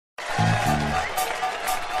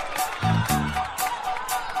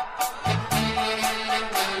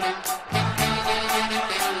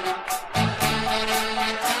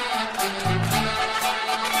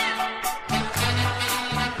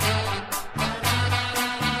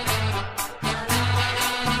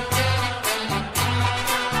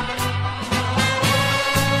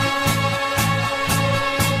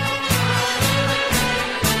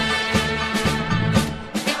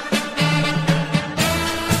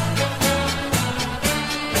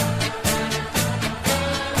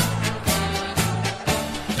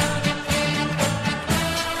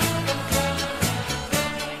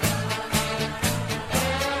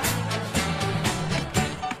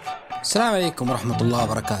السلام عليكم ورحمة الله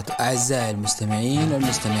وبركاته أعزائي المستمعين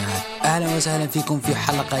والمستمعات، أهلا وسهلا فيكم في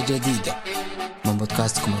حلقة جديدة من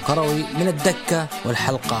بودكاستكم الكروي من الدكة،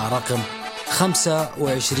 والحلقة رقم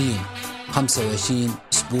 25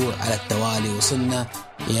 أسبوع على التوالي. وصلنا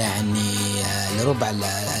يعني لربع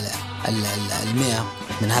المئة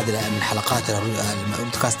من هذه من حلقات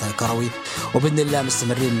البودكاست الكروي، وبإذن الله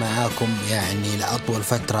مستمرين معاكم يعني لأطول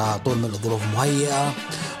فترة، طول من الظروف مهيئة،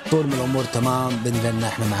 طول من الأمور تمام. بإذن الله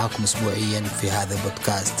إحنا معاكم أسبوعيا في هذا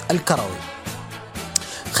البودكاست الكروي.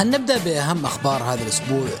 خلينا نبدأ بأهم أخبار هذا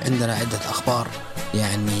الأسبوع. عندنا عدة أخبار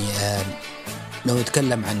يعني لو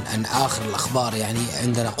نتكلم عن آخر الأخبار، يعني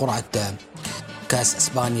عندنا قرعة كاس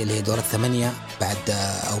إسبانيا اللي هي دور الثمانية بعد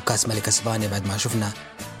أو كاس ملك إسبانيا، بعد ما شفنا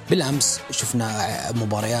بالأمس شفنا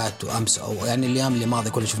مباريات، وأمس أو يعني الأيام اللي ماضي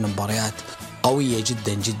كله شفنا مباريات قوية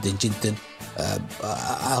جدا جدا جدا.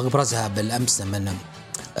 أبرزها بالأمس لما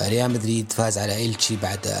ريال مدريد فاز على إيلتشي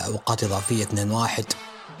بعد أوقات إضافية 2-1،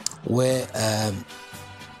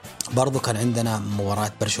 وبرضو كان عندنا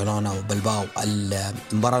مباراة برشلونة وبلباو،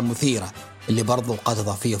 المباراة المثيرة اللي برضو أوقات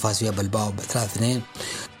إضافية فاز فيها بلباو ب3-2.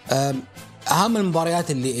 أهم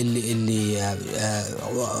المباريات اللي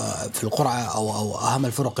في القرعة أو أهم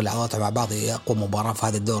الفرق اللي عوضتها مع بعض أقوى مباراة في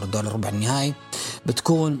هذا الدور الربع النهائي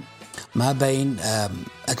بتكون ما بين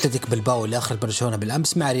أتلتيك بلباو اللي أخرج برشلونة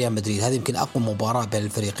بالأمس مع ريال مدريد. هذه يمكن أقوى مباراة بين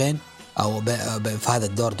الفريقين أو في هذا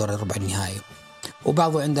دور الربع النهائي.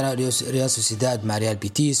 وبعض عندنا ريال سوسيداد مع ريال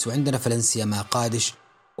بيتيس، وعندنا فالنسيا مع قادش،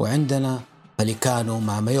 وعندنا فاليكانو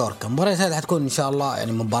مع مايوركا. المباريات هذه حتكون إن شاء الله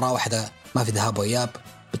يعني مباراة واحدة ما في ذهاب وإياب،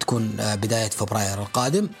 بتكون بداية فبراير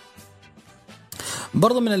القادم.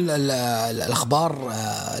 برضو من الأخبار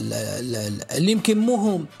اللي يمكن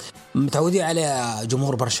مو متعودين عليها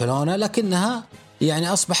جمهور برشلونة، لكنها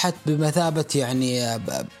يعني أصبحت بمثابة يعني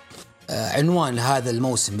عنوان هذا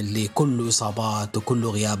الموسم اللي كله إصابات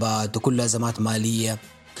وكله غيابات وكله أزمات مالية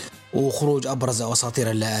وخروج أبرز أساطير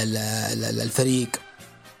الفريق.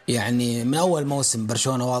 يعني من أول موسم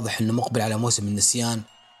برشلونة واضح أنه مقبل على موسم النسيان،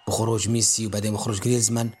 بخروج ميسي وبعدين بخروج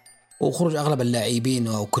جريزمان وخروج أغلب اللاعبين،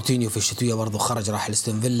 وكوتينيو في الشتوية برضو خرج راح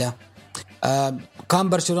لاستون فيلا. كان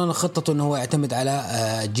برشلونة خطته أنه هو يعتمد على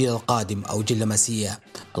الجيل القادم أو جيل لاماسيا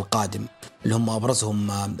القادم، اللي هم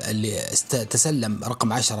أبرزهم اللي تسلم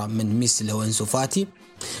رقم 10 من ميسي اللي هو انسو فاتي.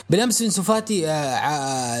 بالأمس انسو فاتي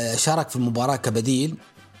شارك في المباراة كبديل،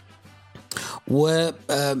 وتعرض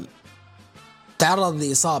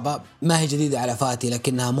لإصابة ما هي جديدة على فاتي،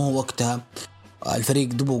 لكنها مو وقتها. الفريق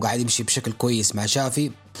دبو قاعد يمشي بشكل كويس مع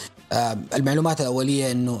شافي. المعلومات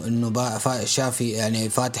الأولية إنه شافي يعني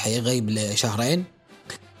فاتح يغيب لشهرين،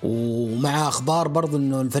 ومع أخبار برضو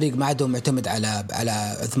إنه الفريق ما عادهم معتمد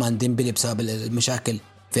على عثمان ديمبلي بسبب المشاكل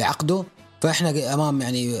في عقده. فإحنا أمام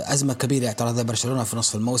يعني أزمة كبيرة اعترضها برشلونة في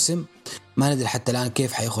نصف الموسم، ما ندري حتى الآن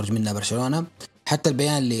كيف حيخرج منها برشلونة. حتى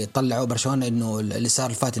البيان اللي طلعوا برشلونة إنه اللي صار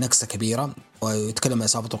الفاتي نكسة كبيرة، ويتكلم عن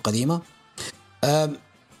إصابته القديمة.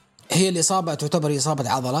 هي الإصابة تعتبر إصابة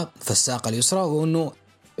عضلة في الساق اليسرى، وإنه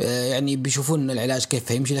يعني بيشوفون العلاج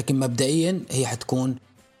كيف يمشي، لكن مبدئيا هي حتكون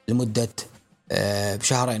لمدة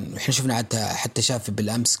بشهرين. إحنا شفنا حتى شاف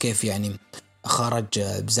بالأمس كيف يعني خرج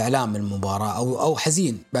بزعلان من المباراة أو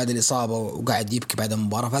حزين بعد الإصابة وقاعد يبكي بعد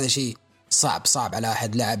المباراة. فهذا شيء صعب على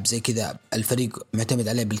أحد لاعب زي كذا الفريق معتمد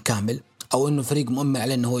عليه بالكامل، أو إنه فريق مؤمن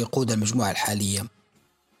عليه إنه هو يقود المجموعة الحالية.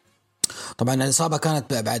 طبعا الإصابة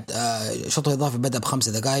كانت بعد شوط إضافي بدأ ب5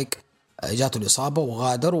 دقائق، جاته الإصابة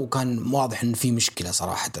وغادر، وكان واضح إن في مشكلة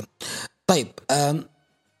صراحة. طيب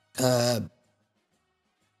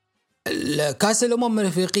كأس الأمم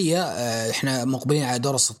الأفريقية إحنا مقبلين على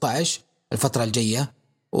دور 16 الفترة الجاية،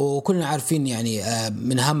 وكلنا عارفين يعني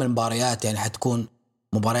من أهم المباريات يعني حتكون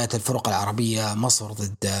مباريات الفرق العربية، مصر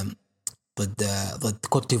ضد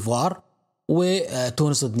كوت ديفوار،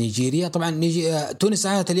 وتونس ضد نيجيريا. طبعا تونس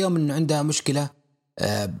أعلنت اليوم إنه عندها مشكلة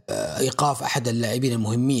إيقاف أحد اللاعبين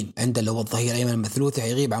المهمين عند اللي هو الظهير أيمن المثلوثي،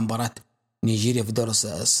 هيغيب عن مباراة نيجيريا في دور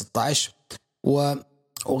 16.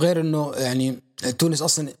 وغير إنه يعني تونس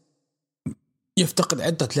أصلا يفتقد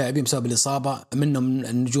عدة لاعبين بسبب الإصابة، منهم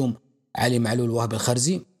النجوم علي معلول ووهب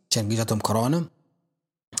الخرزي عشان جاتهم كورونا.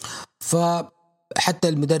 فحتى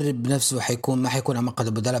المدرب نفسه ما حيكون على مقعد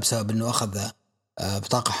البدلاء بسبب إنه أخذ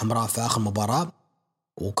بطاقة حمراء في آخر مباراة.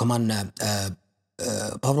 وكمان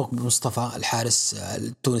مبروك مصطفى الحارس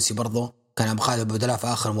التونسي برضو كان على مقعد البدلاء في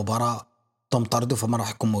آخر مباراة، تم طرده فما راح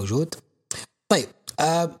يكون موجود. طيب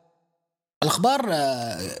الأخبار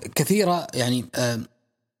كثيرة يعني.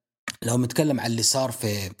 لو نتكلم عن اللي صار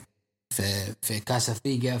في كاس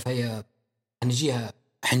أفريقيا، فهي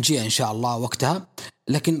حنجيها إن شاء الله وقتها.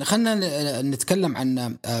 لكن خلنا نتكلم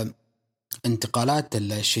عن انتقالات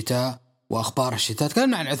الشتاء واخبار الشتاء.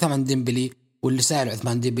 تكلمنا عن عثمان ديمبلي واللي سائل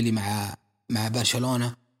عثمان ديمبلي مع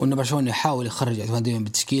برشلونة، وان برشلونة يحاول يخرج عثمان ديمبلي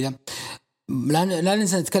بالتشكيلة. لا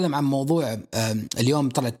ننسى نتكلم عن موضوع اليوم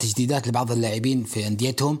طلعت تجديدات لبعض اللاعبين في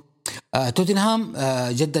أنديتهم. توتنهام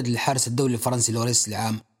جدد الحارس الدولي الفرنسي لوريس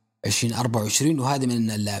لعام 2024، وهذا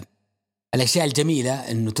من الأشياء الجميلة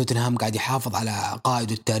إنه توتنهام قاعد يحافظ على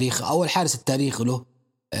قائد التاريخ أو الحارس التاريخي له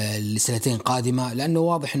لسنتين قادمة، لأنه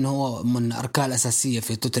واضح إنه هو من أركان الأساسية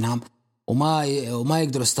في توتنهام وما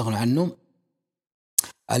يقدروا يستغنوا عنه.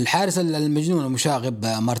 الحارس المجنون المشاغب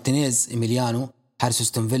مارتينيز إيميليانو حارس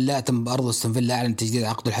استون فيلا تم برضو استون فيلا أعلن تجديد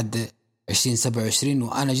عقده لحد 2027،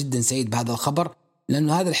 وأنا جدا سعيد بهذا الخبر،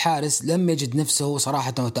 لأنه هذا الحارس لم يجد نفسه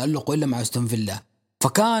صراحة وتألق إلا مع استون فيلا،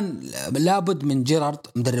 فكان لابد من جيرارد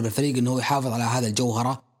مدرب الفريق أنه يحافظ على هذا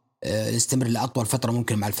الجوهرة يستمر لأطول فترة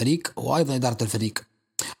ممكن مع الفريق، وأيضا إدارة الفريق.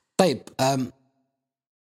 طيب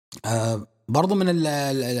برضو من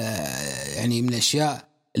يعني من الأشياء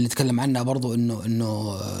اللي نتكلم عنها برضو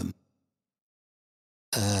إنه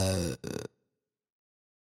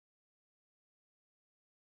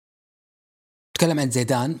نتكلم عن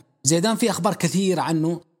زيدان في أخبار كثير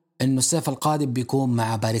عنه إنه الصيف القادم بيكون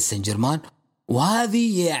مع باريس سان جيرمان،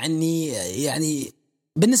 وهذه يعني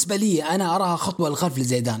بالنسبة لي أنا أراها خطوة للخلف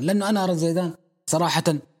لزيدان، لأنه أنا أرى زيدان صراحة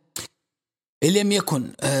اللي لم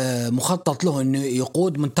يكن مخطط له إنه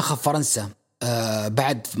يقود منتخب فرنسا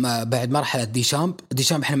بعد مرحلة ديشامب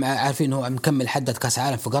إحنا عارفين إنه مكمل حدث كأس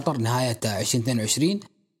عالم في قطر نهاية 2022،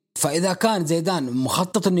 فإذا كان زيدان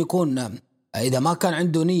مخطط إنه يكون إذا ما كان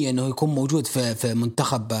عنده نية إنه يكون موجود في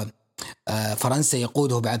منتخب فرنسا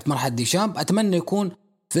يقوده بعد مرحلة ديشامب، أتمنى يكون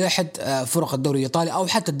في أحد فرق الدوري الإيطالي أو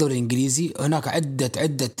حتى الدوري الإنجليزي. هناك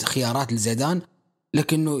عدة خيارات لزيدان،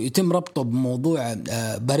 لكنه يتم ربطه بموضوع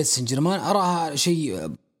باريس سان جيرمان أراها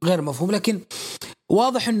شيء غير مفهوم، لكن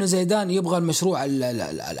واضح إنه زيدان يبغى المشروع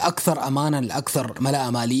الأكثر أمانا الأكثر ملاءة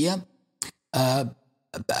مالية.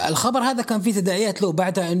 الخبر هذا كان فيه تداعيات له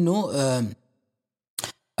بعد إنه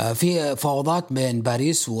في فوضات بين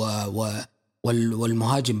باريس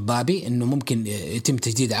والمهاجم بابي إنه ممكن يتم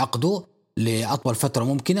تجديد عقده لأطول فترة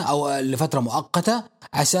ممكنة أو لفترة مؤقتة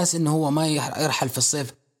على أساس إنه هو ما يرحل في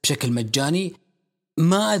الصيف بشكل مجاني.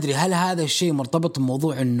 ما أدري هل هذا الشيء مرتبط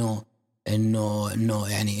بموضوع إنه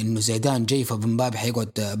يعني إنه زيدان جاي فبن بابي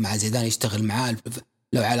حيقعد مع زيدان يشتغل معاه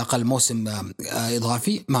لو على الأقل موسم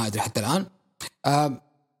إضافي، ما أدري حتى الآن.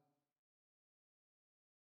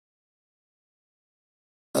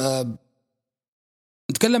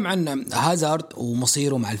 نتكلم عن هازارد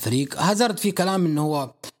ومصيره مع الفريق. هازارد في كلام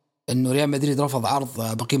إنه ريال مدريد رفض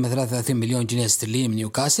عرض بقيمة 33 مليون جنيه استرليني من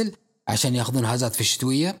نيوكاسل عشان يأخذون هازارد في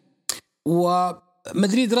الشتوية،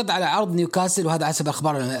 ومدريد رد على عرض نيوكاسل، وهذا حسب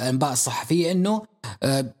أخبار الأنباء الصحفية إنه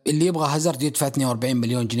اللي يبغى هازارد يدفع 42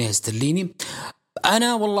 مليون جنيه استرليني.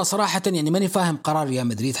 أنا والله صراحة يعني ماني فاهم قرار ريال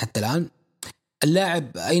مدريد حتى الآن.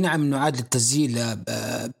 اللاعب أي نعم إنه عاد للتسجيل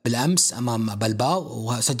بالأمس أمام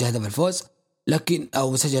بلباو وسجل هدف الفوز، لكن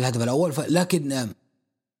أو سجل الهدف الأول لكن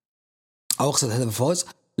أو أقصد هدف الفوز،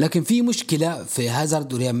 لكن في مشكلة في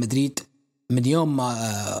هازارد وريال مدريد من يوم ما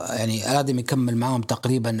يعني أراد يكمل معهم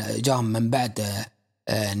تقريبا جاهم من بعد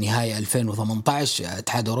نهاية 2018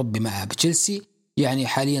 اتحاد أوروبي مع تشيلسي، يعني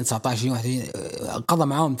حاليا 19 قضى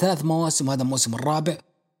معهم 3 مواسم وهذا الموسم الرابع.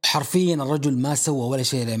 حرفيا الرجل ما سوى ولا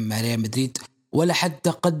شيء مع ريال مدريد ولا حتى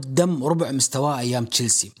قدم ربع مستواه أيام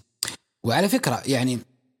تشيلسي. وعلى فكرة يعني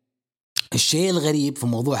الشيء الغريب في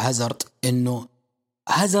موضوع هازارد إنه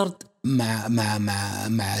هازارد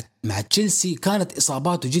مع تشيلسي كانت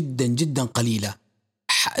إصاباته جدا جدا قليلة،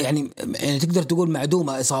 يعني تقدر تقول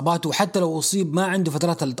معدومة إصاباته، وحتى لو أصيب ما عنده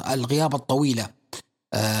فترات الغياب الطويلة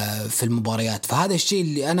في المباريات. فهذا الشيء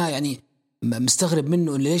اللي أنا يعني مستغرب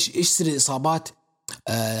منه، إنه ليش يصير إصابات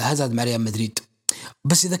هازارد مع ريال مدريد.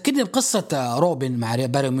 بس يذكرني بقصة روبن مع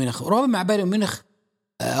بايرن ميونخ. روبن مع بايرن ميونخ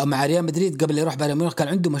مع ريال مدريد قبل يروح بايرن ميونخ كان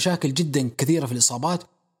عنده مشاكل جدا كثيرة في الإصابات،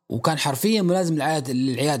 وكان حرفيا ملازم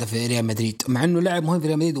للعيادة في ريال مدريد، مع أنه لاعب مهم في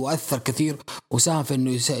ريال مدريد وأثر كثير وساهم في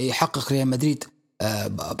أنه يحقق ريال مدريد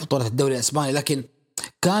بطولة الدوري الإسباني، لكن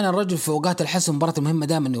كان الرجل في أوقات الحسم مباراة مهمة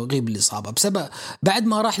دائما أنه يغيب الإصابة. بسبب بعد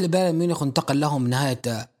ما راح لبايرن ميونخ وانتقل لهم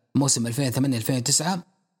نهاية موسم 2008-2009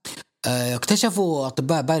 اكتشفوا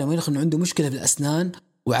أطباء بايرن ميونخ أنه عنده مشكلة في الأسنان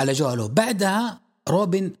وعالجوها له. بعدها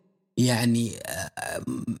روبن يعني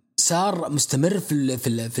صار مستمر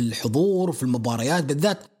في الحضور وفي المباريات،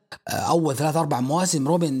 بالذات أول 3-4 مواسم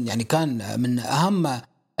روبن يعني كان من أهم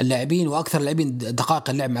اللاعبين وأكثر اللاعبين دقائق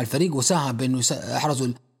اللعب مع الفريق، وساهم بأنه أحرزوا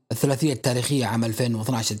الثلاثية التاريخية عام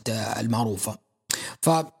 2012 المعروفة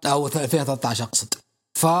أو 2013 أقصد.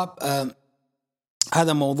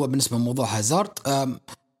 هذا موضوع بالنسبة لموضوع هازارد.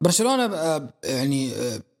 برشلونة يعني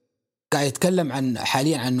قاعد يتكلم عن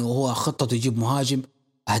حاليا عنه هو خطته يجيب مهاجم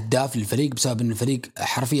هداف للفريق، بسبب أن الفريق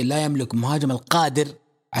حرفيا لا يملك مهاجم القادر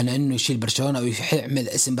على أنه يشيل برشلونة أو يعمل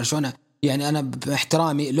اسم برشلونة. يعني أنا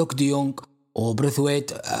باحترامي لوك دي يونغ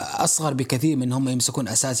وبريثويت أصغر بكثير من هم يمسكون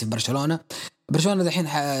أساسي في برشلونة. برشلونة دحين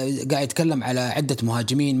قاعد يتكلم على عدة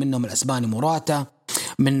مهاجمين، منهم الأسباني موراتا،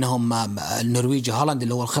 منهم النرويجي هالاند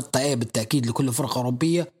اللي هو الخطة A بالتأكيد لكل فرقة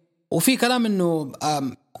أوروبية. وفي كلام إنه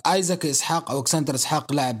آيزاك إسحاق أو أكسندر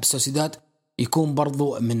إسحاق لاعب سوسيداد يكون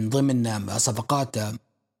برضو من ضمن صفقات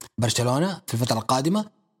برشلونة في الفترة القادمة،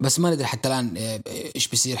 بس ما ندري حتى الآن إيش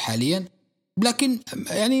بيصير حاليا. لكن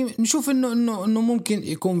يعني نشوف إنه ممكن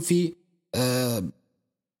يكون في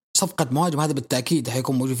صفقة مهاجم، هذا بالتأكيد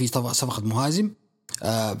حيكون موجود في صفقة مهاجم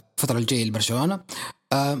الفترة الجاية لبرشلونة.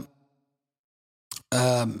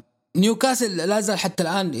 نيوكاسل لا زال حتى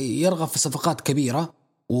الآن يرغب في صفقات كبيرة،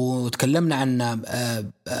 وتكلمنا عن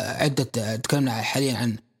تكلمنا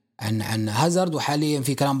حاليا عن هازارد، وحاليا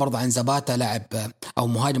في كلام برضه عن زباتا لاعب أو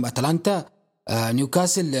مهاجم أتلانتا.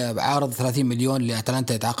 نيوكاسل عارض 30 مليون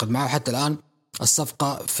لأتلانتا يتعاقد معه، حتى الآن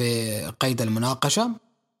الصفقة في قيد المناقشة.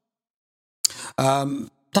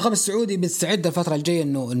 المنتخب السعودي بيستعد الفترة الجاية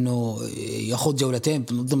إنه يخوض جولتين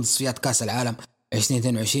ضمن تصفيات كأس العالم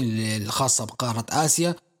 2022 الخاصة بقارة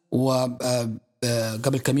آسيا.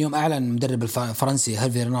 وقبل كم يوم أعلن المدرب الفرنسي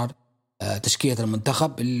هيرفي رينار تشكيلة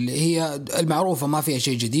المنتخب اللي هي المعروفة، ما فيها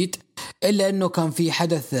شيء جديد، إلا إنه كان في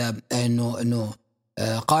حدث إنه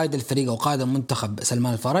قائد الفريق أو قائد المنتخب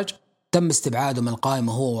سلمان الفرج تم استبعاده من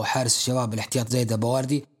القائمة هو وحارس الشباب الاحتياط زيد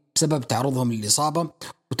بواردي بسبب تعرضهم للإصابة،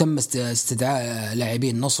 وتم استدعاء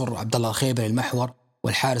لاعبين نصر عبد الله الخيبري المحور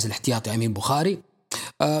والحارس الاحتياطي أمين بخاري.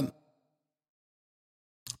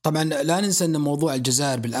 طبعا لا ننسى أن موضوع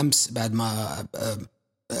الجزائر بالأمس بعد ما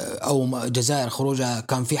أو جزائر خروجها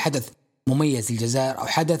كان في حدث مميز للجزائر، أو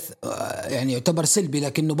حدث يعني يعتبر سلبي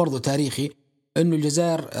لكنه برضو تاريخي، أنه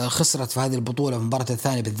الجزائر خسرت في هذه البطولة في المباراة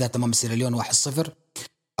الثانية بالذات أمام سيراليون 1-0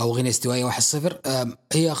 أو غينيا الاستوائية 1-0.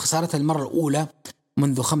 هي خسارتها المرة الأولى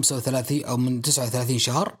منذ 35 أو من 39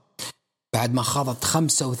 شهر، بعد ما خاضت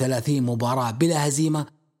 35 مباراة بلا هزيمة.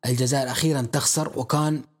 الجزائر أخيرا تخسر،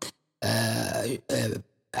 وكان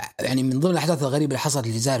يعني من ضمن الأحداث الغريبة اللي حصلت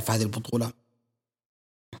للجزائر في هذه البطولة.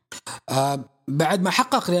 بعد ما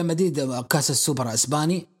حقق ريال مدريد كأس السوبر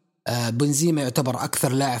الإسباني، بنزيما يعتبر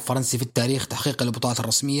أكثر لاعب فرنسي في التاريخ تحقيقا للبطولات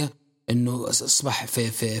الرسمية، إنه أصبح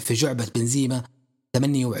في جعبة بنزيما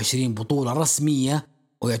 28 بطولة رسمية،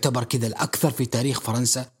 ويعتبر كذا الأكثر في تاريخ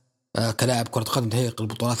فرنسا كلاعب كرة قدم تحقيق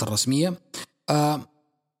البطولات الرسمية.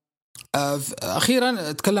 أخيرا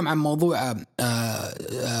أتكلم عن موضوع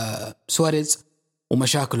سواريز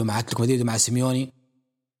ومشاكله مع أتلتيكو مدريد ومع سيميوني.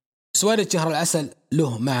 سواريز شهر العسل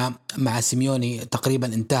له مع سيميوني تقريبا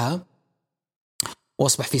انتهى،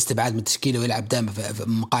 واصبح في استبعاد من التشكيله ويلعب دائما في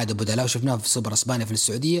مقاعد بدلاء، وشفناه في سوبر اسبانيا في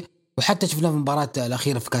السعوديه، وحتى شفناه في المباراه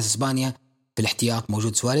الاخيره في كاس اسبانيا في الاحتياط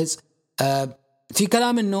موجود سواريز. في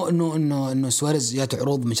كلام انه سواريز ياتي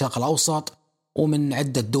عروض من الشرق الاوسط ومن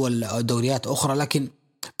عده دول او دوريات اخرى، لكن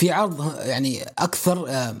في عرض يعني اكثر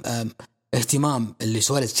اهتمام اللي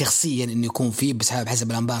سواريز شخصيا انه يكون فيه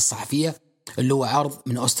بحسب الانباء الصحفيه، اللي هو عرض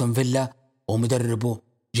من أستون فيلا ومدربه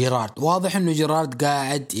جيرارد. واضح انه جيرارد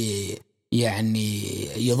قاعد يعني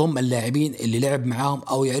يضم اللاعبين اللي لعب معاهم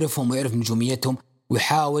او يعرفهم ويعرف نجوميتهم،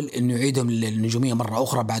 ويحاول انه يعيدهم للنجوميه مره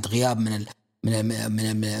اخرى بعد غياب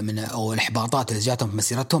من او الاحباطات اللي جاتهم في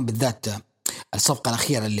مسيرتهم، بالذات الصفقه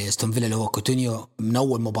الاخيره اللي أستون فيلا اللي هو كوتينيو من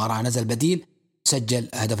اول مباراه نزل بديل، سجل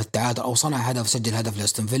هدف التعادل او صنع هدف، سجل هدف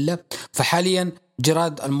لأستون فيلا. فحاليا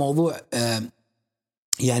جيرارد الموضوع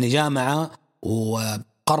يعني جامعة،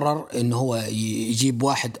 وقرر انه هو يجيب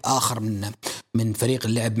واحد اخر من فريق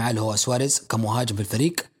اللعب معه اللي هو سواريز كمهاجم في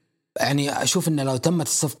الفريق. يعني اشوف انه لو تمت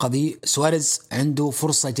الصفقة دي سواريز عنده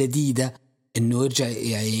فرصة جديدة انه يرجع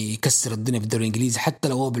يعني يكسر الدنيا في الدوري الانجليزي، حتى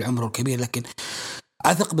لو هو بالعمر الكبير، لكن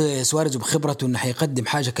اثق بسواريز وبخبرته انه حيقدم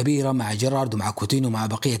حاجة كبيرة مع جيرارد ومع كوتينو ومع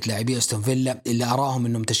بقية لاعبي أستون فيلا اللي اراهم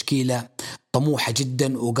انهم تشكيلة طموحة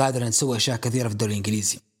جدا وقادرة نسوي اشياء كثيرة في الدوري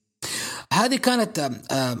الانجليزي. هذه كانت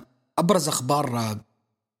أبرز أخبار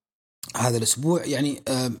هذا الأسبوع. يعني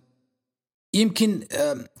يمكن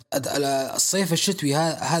الصيف الشتوي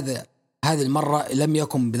هذه المرة لم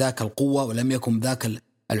يكن بذاك القوة ولم يكن بذاك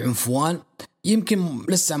العنفوان. يمكن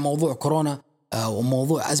لسه موضوع كورونا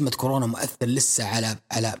وموضوع أزمة كورونا مؤثر لسه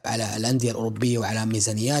على الأندية الأوروبية وعلى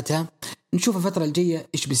ميزانياتها. نشوف الفترة الجاية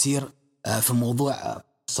إيش بيصير في موضوع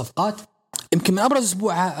الصفقات. يمكن من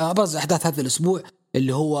أبرز أحداث هذا الأسبوع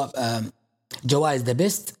اللي هو جوائز ذا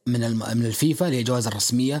بيست من الفيفا، اللي هي الجوائز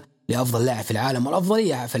الرسمية لأفضل لاعب في العالم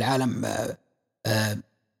والأفضلية في العالم.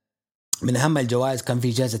 من أهم الجوائز كان في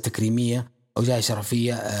جائزة تكريمية أو جائزة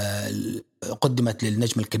شرفية قدمت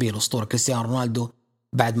للنجم الكبير الأسطورة كريستيانو رونالدو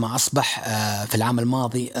بعد ما أصبح في العام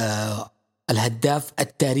الماضي الهداف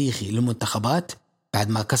التاريخي للمنتخبات بعد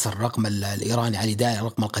ما كسر الرقم الإيراني على داير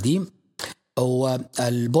الرقم القديم.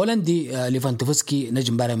 والبولندي ليفاندوفسكي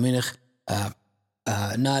نجم بايرن ميونخ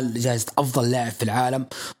نال جائزة أفضل لاعب في العالم.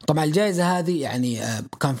 طبعا الجائزة هذه يعني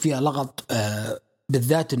كان فيها لغط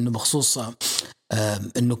بالذات إنه بخصوص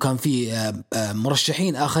إنه كان في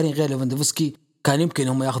مرشحين آخرين غير ليفاندوفسكي كان يمكن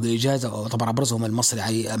هم يأخذوا الإجازة، وطبعا أبرزهم المصري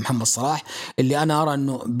علي محمد صلاح، اللي أنا أرى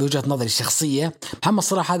أنه بوجهة نظري الشخصية محمد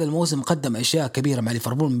صلاح هذا الموسم قدم أشياء كبيرة مع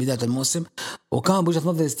ليفربول من بداية الموسم، وكان بوجهة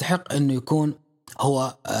نظري يستحق أنه يكون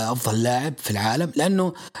هو أفضل لاعب في العالم.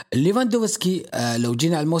 لأنه ليفاندوفسكي لو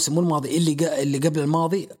جينا على الموسم الماضي اللي قبل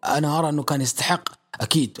الماضي أنا أرى أنه كان يستحق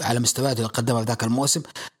أكيد على مستوياته اللي قدمها في ذاك الموسم،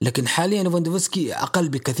 لكن حاليا ليفاندوفسكي أقل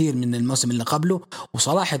بكثير من الموسم اللي قبله.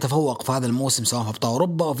 وصلاح يتفوق في هذا الموسم سواء في أبطال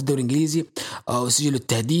أوروبا أو في الدوري الإنجليزي وسجله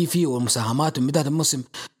التهديفي والمساهمات من بداية الموسم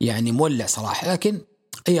يعني مولع صلاح، لكن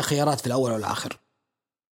هي خيارات في الأول والآخر.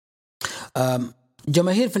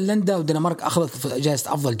 جماهير فنلندا والدنمارك أخذت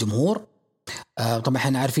جائزة أفضل جمهور. طبعا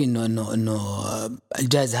احنا عارفين انه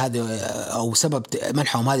الجائزة هذه او سبب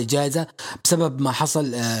منحهم هذه الجائزة بسبب ما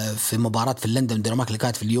حصل في مباراة فنلندا والدنمارك اللي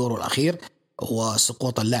كانت في اليورو الأخير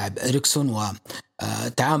وسقوط اللاعب إريكسون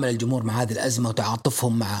وتعامل الجمهور مع هذه الأزمة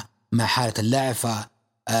وتعاطفهم مع حالة اللاعب.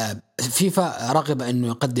 ففيفا رغب انه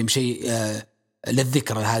يقدم شيء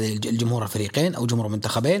للذكر لهذه الجمهور الفريقين او جمهور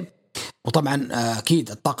منتخبين. وطبعا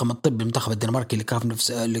اكيد الطاقم الطبي المنتخب الدنماركي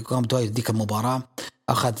اللي كان متواجد ذيك المباراة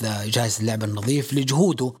أخذ جائزة اللاعب النظيف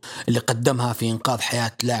لجهوده اللي قدمها في إنقاذ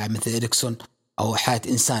حياة لاعب مثل إريكسون أو حياة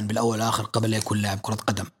إنسان بالأول والآخر قبل لا يكون لاعب كرة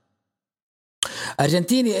قدم.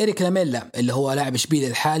 أرجنتيني إريك لاميلا اللي هو لاعب إشبيلية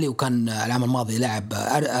الحالي وكان العام الماضي لاعب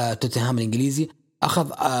توتنهام الإنجليزي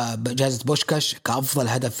أخذ جائزة بوشكاش كأفضل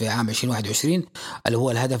هدف في عام 2021 اللي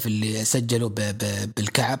هو الهدف اللي سجله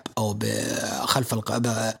بالكعب أو بخلف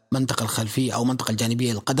المنطقة الخلفية أو منطقة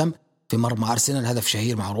الجانبية للقدم في مرمى أرسنال، هدف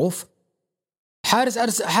شهير معروف.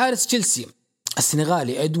 حارس تشيلسي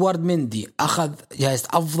السنغالي إدوارد مندي أخذ جائزة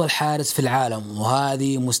أفضل حارس في العالم،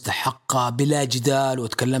 وهذه مستحقة بلا جدال،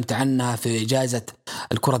 وتكلمت عنها في جائزة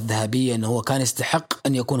الكرة الذهبية أنه هو كان يستحق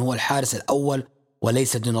أن يكون هو الحارس الأول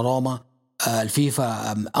وليس دوناروما.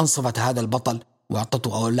 الفيفا أنصفت هذا البطل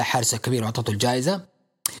وأعطته أو لا حارس كبير وأعطته الجائزة.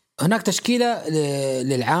 هناك تشكيلة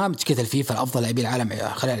للعام تشكيلة الفيفا الأفضل لاعبي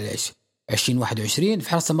العالم خلال 2021 في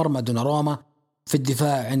حراسة المرمى دوناروما، في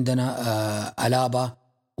الدفاع عندنا ألابا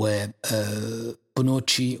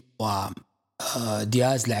وبونوتشي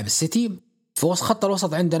ودياز لاعب السيتي، في خط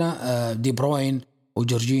الوسط عندنا دي بروين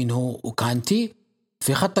وجورجينهو وكانتي،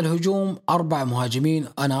 في خط الهجوم 4 مهاجمين.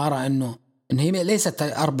 أنا أرى أنه إن هي ليست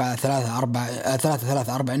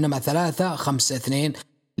 4-3-3-4 إنما 3-5-2،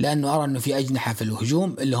 لأنه أرى أنه في أجنحة في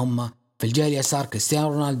الهجوم اللي هم في الجهة اليسار كريستيانو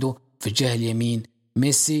رونالدو، في الجهة اليمين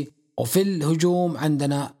ميسي، وفي الهجوم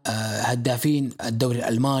عندنا هدافين الدوري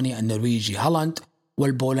الألماني النرويجي هالاند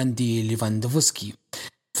والبولندي ليفاندوفسكي.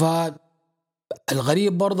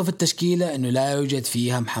 فالغريب برضو في التشكيلة أنه لا يوجد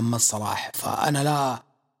فيها محمد صلاح، فأنا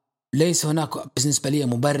ليس هناك بالنسبة لي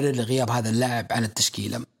مبرر لغياب هذا اللاعب عن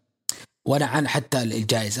التشكيلة وأنا عن حتى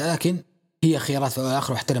الجائزة، لكن هي خيارات في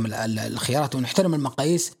الآخر، واحترم الخيارات ونحترم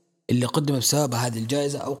المقاييس اللي قدمت بسبب هذه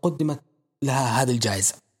الجائزة أو قدمت لها هذه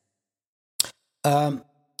الجائزة.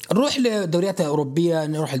 نروح للدوريات الأوروبية،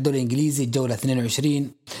 نروح للدوري الإنجليزي. الجولة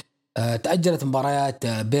 22 تأجلت مباريات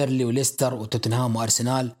بيرلي وليستر وتوتنهام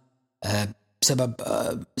وأرسنال بسبب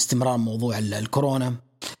استمرار موضوع الكورونا.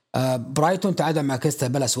 برايتون تعادل مع كريستال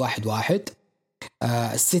بالاس 1-1.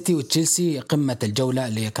 السيتي وتشيلسي قمة الجولة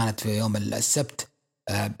اللي كانت في يوم السبت.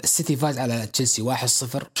 السيتي فاز على تشيلسي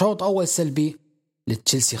 1-0. شوط أول سلبي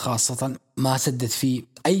لتشيلسي خاصة، ما سدد فيه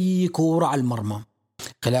أي كورة على المرمى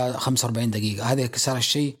خلال 45 دقيقة. هذا كسر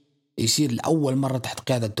الشيء يصير لأول مرة تحت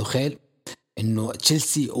قيادة توخيل، إنه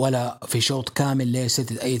تشيلسي ولا في شوط كامل لا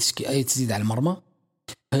يسدد أي تسديد على المرمى.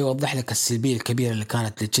 فيوضح لك السلبية الكبيرة اللي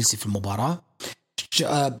كانت لتشيلسي في المباراة.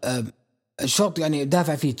 الشوط يعني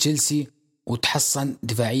دافع فيه تشيلسي وتحصن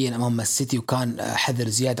دفاعيا أمام السيتي، وكان حذر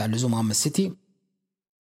زيادة عن اللزوم أمام السيتي.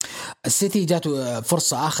 السيتي جاته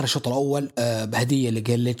فرصة آخر الشوط الأول بهدية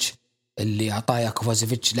لجيليتش اللي أعطاها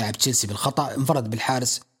كوفازيفيتش لاعب تشيلسي بالخطأ، انفرد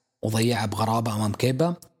بالحارس وضيعها بغرابة أمام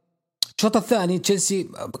كيبا. الشوط الثاني تشيلسي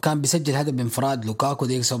كان بيسجل هدف بانفراد لوكاكو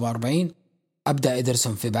دقيقة 47، أبدأ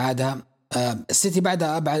إيدرسون في بعدها. السيتي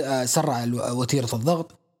بعدها سرع وتيرة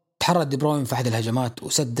الضغط، تحرك دي بروين في أحد الهجمات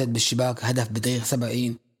وسدد بالشباك هدف بدقيقة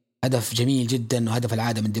 70، هدف جميل جدا وهدف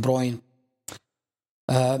العادة من دي بروين.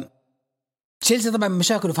 تشيلسي طبعا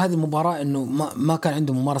مشاكله في هذه المباراة إنه ما كان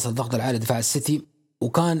عنده ممارسة الضغط العالي دفاع السيتي،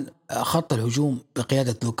 وكان خط الهجوم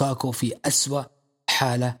بقيادة لوكاكو في أسوأ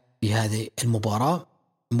حالة في هذه المباراة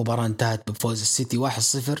انتهت بفوز السيتي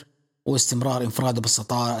 1-0 واستمرار انفراده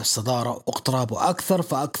بالصدارة واقترابه أكثر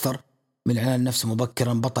فأكثر من الإعلان نفسه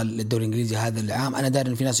مبكرا بطل الدوري الإنجليزي هذا العام. أنا داري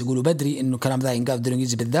إن في ناس يقولوا بدري إنه كلام ذا ينقال الدوري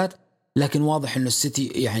الإنجليزي بالذات، لكن واضح إنه السيتي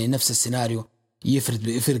يعني نفس السيناريو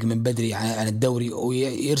يفرق من بدري عن الدوري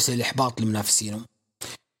ويرسل الإحباط لمنافسينه.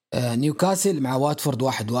 نيوكاسل مع واتفورد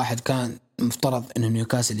 1-1. كان مفترض إنه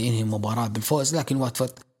نيوكاسل ينهي المباراة بالفوز، لكن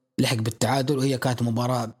واتفورد لحق بالتعادل، وهي كانت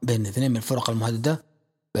مباراة بين اثنين من الفرق المهددة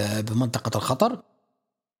بمنطقة الخطر.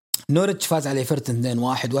 نوريتش فاز على ايفرتون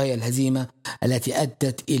 2-1، وهي الهزيمة التي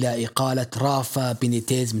أدت إلى إقالة رافا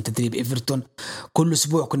بينيتيز من تدريب ايفرتون. كل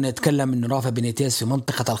أسبوع كنا نتكلم إنه رافا بينيتيز في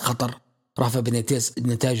منطقة الخطر. رافا بينيتيز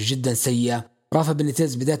نتائجه جدا سيئة. رافا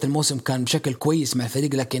بينيتيز بداية الموسم كان بشكل كويس مع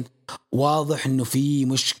الفريق، لكن واضح إنه في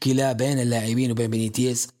مشكلة بين اللاعبين وبين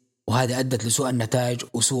بينيتيز، وهذا أدت لسوء النتائج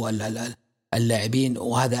وسوء اللاعبين،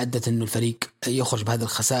 وهذا أدت إنه الفريق يخرج بهذا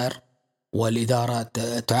الخسائر، والإدارة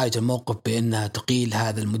تعالج الموقف بأنها تقيل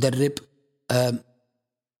هذا المدرب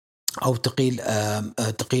أو تقيل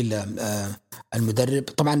المدرب.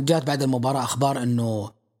 طبعا جاءت بعد المباراة أخبار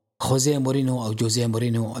أنه جوزيه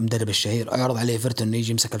مورينيو المدرب الشهير عرض عليه ايفرتون أنه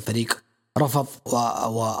يجي يمسك الفريق، رفض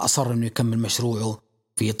وأصر أنه يكمل مشروعه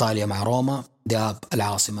في إيطاليا مع روما ذهاب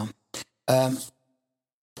العاصمة.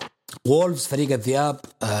 وولفز فريق الذئاب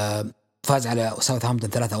فاز على ساوثهامبتون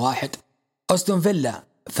 3-1. أستون فيلا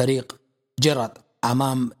فريق جرد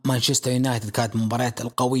أمام مانشستر يونايتد، كانت مباريات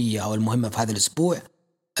القوية أو المهمة في هذا الأسبوع.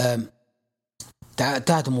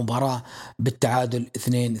 انتهت المباراة بالتعادل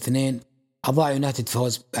 2-2. أضاع يونايتد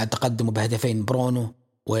فوز بعد تقدمه بهدفين برونو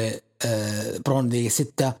دقيقة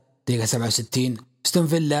 6 دقيقة 67. أستون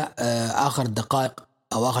فيلا آخر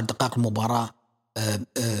دقائق المباراة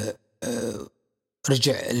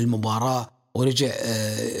رجع للمباراة ورجع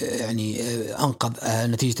أنقذ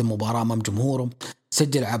نتيجة المباراة أمام جمهوره.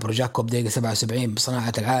 سجل عبر جاكوب دقيقة 77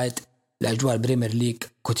 بصناعة العائد لأجواء البريمير ليج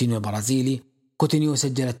كوتينيو البرازيلي. كوتينيو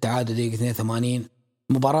سجل التعادل دقيقة 82.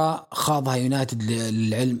 مباراة خاضها يونايتد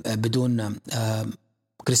للعلم بدون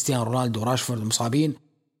كريستيانو رونالدو وراشفورد المصابين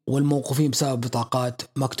والموقوفين بسبب بطاقات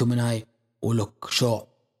ماكتوميناي ولوك شو.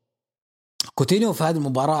 كوتينيو في هذه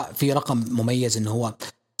المباراة في رقم مميز إنه هو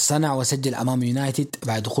صنع وسجل أمام يونايتد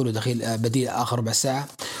بعد دخوله دخيل بديل آخر ربع ساعة،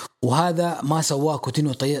 وهذا ما سواه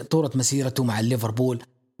كوتينيو طورة مسيرته مع ليفربول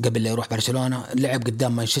قبل لا يروح برشلونة. لعب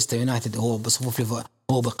قدام مانشستر يونايتد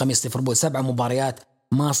هو بقميص ليفربول 7 مباريات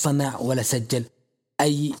ما صنع ولا سجل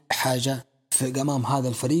أي حاجة في أمام هذا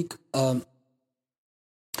الفريق.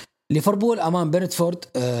 ليفربول أمام برنتفورد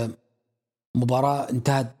مباراة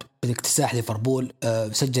انتهت باكتساح ليفربول.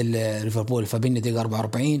 سجل ليفربول فابينيو دقيقة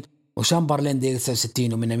 44 وشامبرلين دقيقة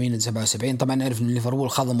 69 ومن أمين 77. طبعا نعرف أن ليفربول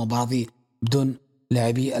خاض المباراة دي بدون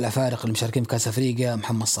لاعبي الأفارقة المشاركين في كأس أفريقيا،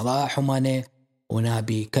 محمد صلاح وماني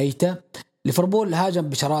ونابي كيتا. ليفربول هاجم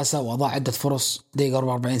بشراسة وأضاع عدة فرص. دقيقة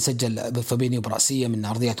 44 سجل فابينيو برأسية من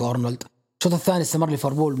أرضية أرنولد. الشوط الثاني استمر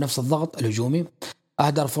ليفربول بنفس الضغط الهجومي،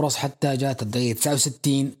 أهدر فرص حتى جاءت الدقيقة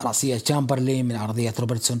 69 رأسية شامبرلين من أرضية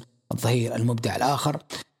روبرتسون الظهير المبدع الآخر.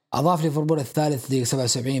 أضاف ليفربول الثالث دقيقة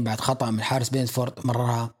 77 بعد خطأ من حارس بينفورد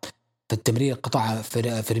مررها في التمرير، قطع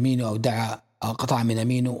فيرمينيو أو قطع من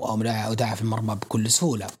أمينو أو دعا في المرمى بكل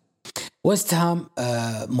سهولة. ويست هام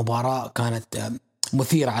مباراة كانت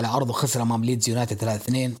مثيرة على أرضه، خسر أمام ليدز يونايتد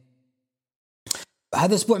 3-2.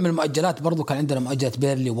 هذا أسبوع من المؤجلات برضو كان عندنا مؤجلة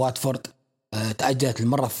بيرلي واتفورد، تأجلت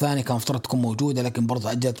المرة الثانية، كان مفترض تكون موجودة لكن برضو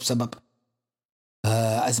تأجلت بسبب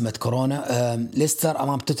أزمة كورونا. ليستر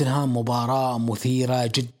أمام توتنهام مباراة مثيرة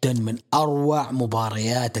جدا، من أروع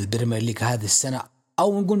مباريات البريمير ليج هذه السنة،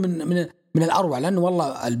 أو نقول من الأروع، لأنه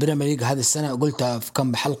والله البريمير ليج هذه السنة قلتها في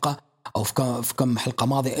كم حلقة أو في كم حلقة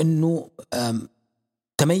ماضية إنه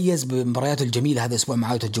تميز بمبارياته الجميلة هذا الأسبوع مع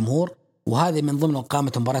عودة الجمهور، وهذه من ضمن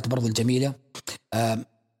قائمة مباريات برضو الجميلة.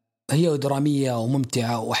 هي درامية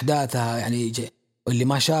وممتعة وأحداثها يعني واللي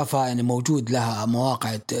ما شافها يعني موجود لها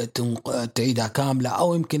مواقع تعيدها كاملة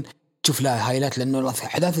أو يمكن تشوف لها هايلات، لأنه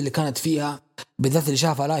الأحداث اللي كانت فيها بالذات اللي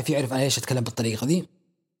شافها لايف يعرف أنا ليش أتكلم بالطريقة دي.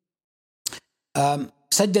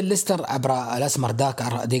 سجل ليستر عبر الأسمر داك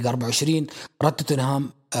دقيقة 24. رد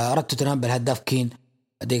توتنهام بالهداف كين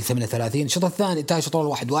دقيقة 38. الشوط الثاني انتهى الشوط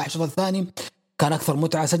الأول 1-1. الشوط الثاني كان أكثر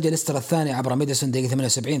متعة. سجل ليستر الثاني عبر ميديسون دقيقة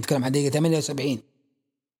 78. نتكلم عن دقيقة 78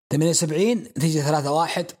 نتيجة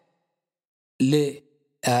 3-1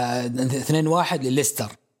 2-1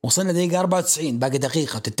 لليستر. وصلنا دقيقة 94 باقي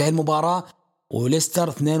دقيقة تنتهي المباراة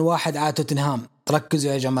وليستر 2-1 على توتنهام.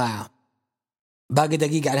 ركزوا يا جماعة، باقي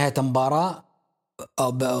دقيقة على نهاية المباراة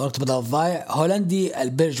وقت بدل الضايع. هولندي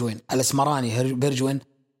البرجوين الاسمراني بيرجوين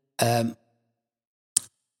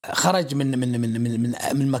خرج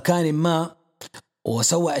من مكان ما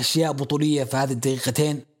وسوى أشياء بطولية في هذه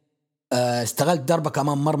الدقيقتين. استغلت ضربة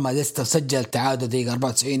أمام مرمى ليستر، سجل تعادل دقيقة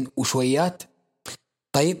 94 وشويات.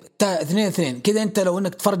 طيب 2-2 كذا، أنت لو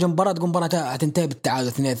أنك تفرج مباراة تقول مباراة هتنتهي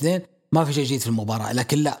بالتعادل 2-2، ما في شيء جديد في المباراة.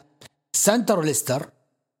 لكن لا، سنتر ليستر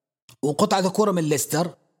وقطعة كورة من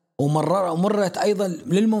ليستر، ومرت أيضا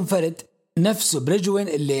للمنفرد نفسه بريجوين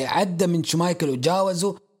اللي عدى من شمايكل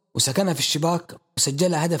وجاوزه وسكنها في الشباك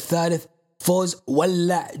وسجلها هدف ثالث. فوز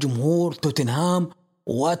ولع جمهور توتنهام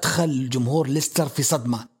وأدخل جمهور ليستر في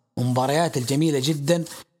صدمة. مباريات الجميلة جدا.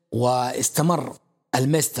 واستمر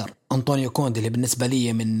المستر أنطونيو كوندي اللي بالنسبة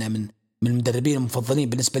لي من المدربين المفضلين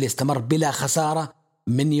بالنسبة لي، استمر بلا خسارة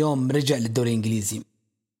من يوم رجع للدوري الإنجليزي.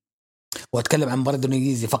 وأتكلم عن مباراة الدوري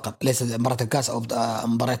الإنجليزي فقط، ليس مباراة الكاس أو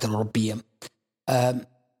مباريات الأوروبية.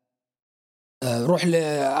 روح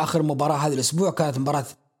لآخر مباراة هذا الأسبوع، كانت مباراة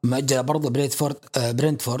مؤجلة برضو،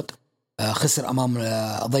 برينتفورد خسر أمام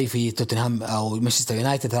ضيفي توتنهام أو مانشستر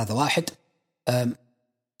يونايتد 3-1.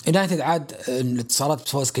 يونايتد عاد الاتصالات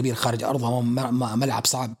بفوز كبير خارج أرضه أمام ملعب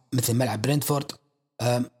صعب مثل ملعب برينتفورد.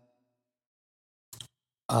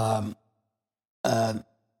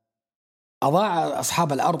 أضاع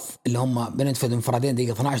أصحاب الأرض اللي هم برينتفورد انفرادين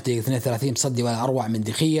دقيقة 12 دقيقة 32 تصدي ولا أروع من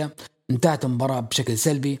دخية. انتهت المباراة بشكل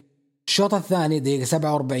سلبي. الشوط الثاني دقيقة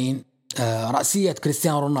 47 رأسية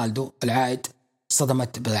كريستيانو رونالدو العائد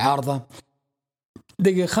صدمت بالعارضة.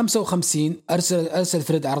 دقيقة 55 أرسل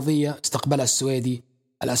فريد عرضية استقبلها السويدي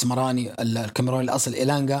الأسمراني الكاميروني الأصل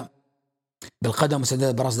إيلانغا بالقدم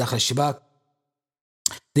وسدد براس داخل الشباك.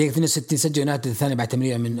 دقيقة 62 سجل يونايتد الثاني بعد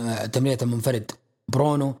تمريرة المنفرد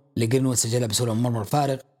برونو لجرينوود سجلها بسهولة من مرمى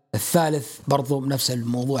الفارغ. الثالث برضو نفس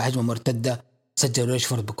الموضوع، هجمة مرتدة سجل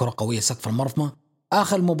ريشفورد بكرة قوية سقف المرمى.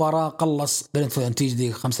 آخر مباراة قلص برينتفورد نتيجة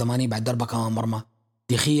دقيقة 85 بعد ضربة كمان مرمى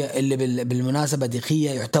دخية، اللي بالمناسبة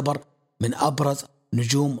دخية يعتبر من أبرز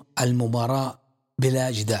نجوم المباراة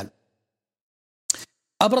بلا جدال.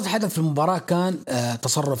 أبرز حدث في المباراة كان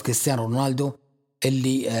تصرف كريستيانو رونالدو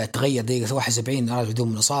اللي تغير دقيقة 71 رجع بدون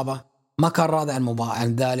من إصابة، ما كان راضي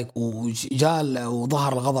عن ذلك، وجال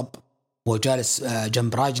وظهر الغضب وجالس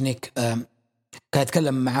جنب راجنيك. كان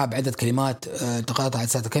يتكلم معاه بعدة كلمات تقاطع على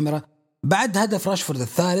ساعة الكاميرا. بعد هدف راشفورد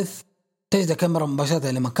الثالث تجد الكاميرا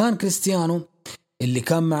مباشرة لمكان كريستيانو اللي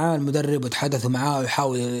كان معاه المدرب وتحدثوا معاه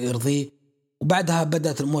ويحاول يرضيه، وبعدها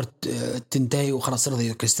بدأت الأمور تنتهي وخلاص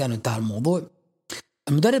رضي كريستيانو انتهى الموضوع.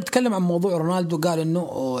 المدرب تكلم عن موضوع رونالدو، قال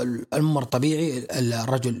إنه الأمر طبيعي،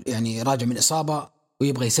 الرجل يعني راجع من إصابة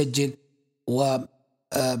ويبغى يسجل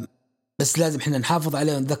بس لازم إحنا نحافظ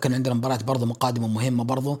عليه ونذكر عندنا مباراة برضو مقادمة مهمة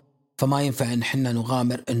برضو، فما ينفع إن إحنا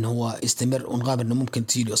نغامر إنه هو يستمر ونغامر إنه ممكن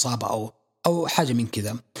تجيله إصابة أو حاجة من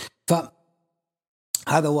كذا.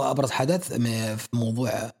 فهذا هو أبرز حدث في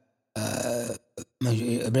موضوع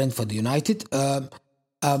برينتفورد يونايتد.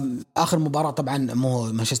 آخر مباراة طبعا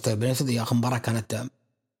مو مانشستر برينتفورد، آخر مباراة كانت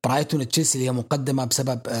برايتون تشيلسي اللي هي مقدمة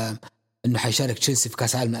بسبب إنه حيشارك تشيلسي في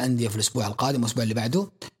كأس العالم للأندية في الأسبوع القادم والأسبوع اللي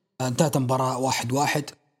بعده. انتهت المباراة 1-1.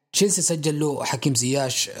 تشيلسي سجل له حكيم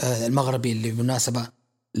زياش المغربي اللي بالمناسبة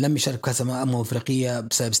لم يشارك كأس الأمم الأفريقية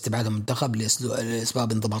بسبب استبعاد المنتخب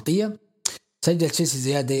لأسباب انضباطية. سجل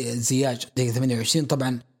تشيلسي زياش دقيقة 28.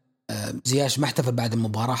 طبعا زياش ما احتفل بعد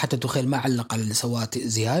المباراة، حتى تخيل ما علق على اللي سواه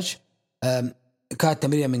زياش. كانت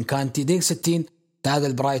تمريرة من كانتي. دقيقة 60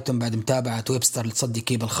 تعادل برايتون بعد متابعة ويبستر لتصدي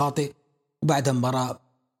كيب الخاطئ، وبعد المباراة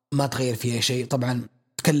ما تغير فيها شيء. طبعا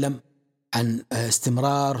تكلم عن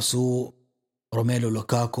استمرار سوء روميلو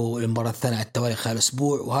لوكاكو المباراة الثانية على التوالي خلال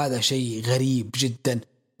أسبوع، وهذا شيء غريب جدا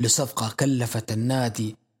لصفقة كلفت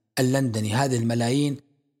النادي اللندني هذه الملايين،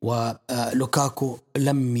 ولوكاكو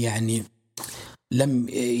لم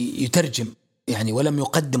يترجم ولم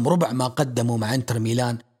يقدم ربع ما قدمه مع انتر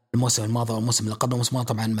ميلان الموسم الماضي والموسم اللي قبله. الموسم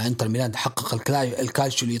طبعا مع انتر ميلان حقق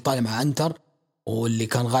الكالشيو الإيطالي مع انتر، واللي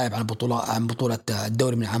كان غايب عن بطولة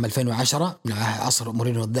الدوري من عام 2010 من عصر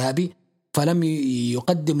مورينيو الذهبي. فلم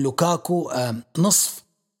يقدم لوكاكو نصف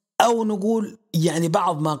أو نقول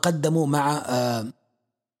بعض ما قدموا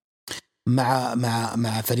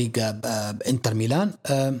مع فريق انتر ميلان.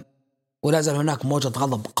 ولا زال هناك موجة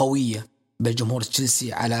غضب قوية بالجمهور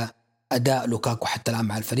تشيلسي على أداء لوكاكو حتى الآن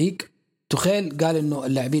مع الفريق. تخيل قال إنه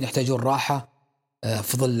اللاعبين يحتاجون راحة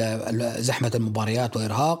في ظل زحمة المباريات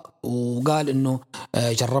وإرهاق، وقال إنه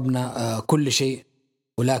جربنا كل شيء،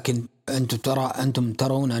 ولكن أنتم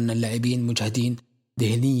ترون أن اللاعبين مجهدين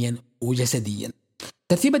ذهنيا وجسديا.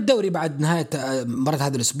 ترتيب الدوري بعد نهاية مباراة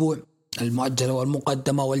هذا الأسبوع المؤجلة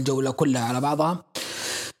والمقدمة والجولة كلها على بعضها،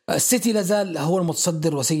 السيتي لازال هو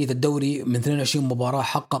المتصدر وسيد الدوري من 22 مباراة،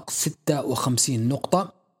 حقق 56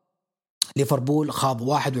 نقطة. ليفربول خاض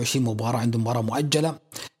 21 مباراة، عنده مباراة مؤجلة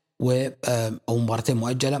أو مباراتين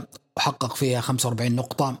مؤجلة وحقق فيها 45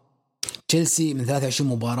 نقطة. تشيلسي من 23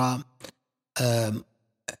 مباراة،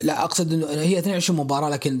 لا أقصد إنه هي 22 مباراة،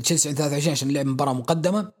 لكن تشيلسي عند 23 عشان لعب مباراة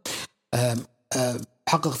مقدمة،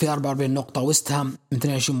 حقق فيها 44 نقطة. ويست هام من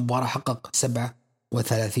 22 مباراة حقق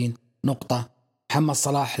 37 نقطة. محمد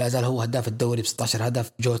صلاح لا زال هو هداف الدوري ب16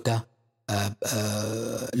 هدف. جوتا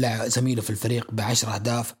لا زميله في الفريق ب10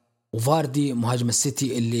 أهداف. وفاردي مهاجم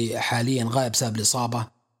السيتي اللي حاليا غائب بسبب الإصابة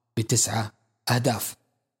ب9 أهداف.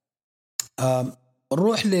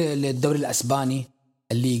 نروح للدوري الأسباني،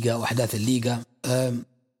 الليغا وأحداث الليغا.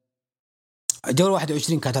 جولة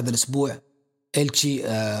 21 كانت هذا الأسبوع. إلتشي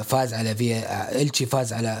فاز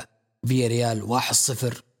على فيا ريال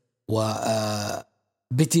 1-0،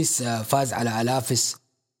 وبيتيس فاز على ألافيس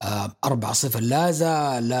 4-0.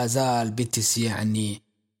 لا زال بيتيس يعني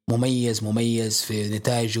مميز في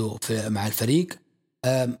نتائجه مع الفريق.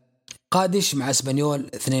 قادش مع اسبانيول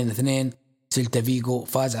 2-2. سيلتا فيغو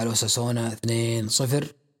فاز على اوساسونا 2-0.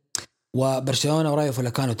 وبرشلونة ورايو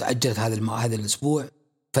فالكانو تأجلت هذا الأسبوع.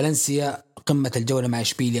 فالنسيا قمة الجولة مع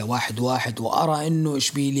إشبيليا 1-1، وأرى إنه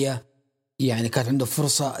إشبيليا يعني كانت عنده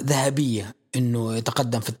فرصة ذهبية إنه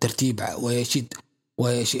يتقدم في الترتيب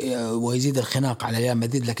ويزيد الخناق على ريال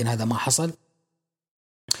مدريد، لكن هذا ما حصل.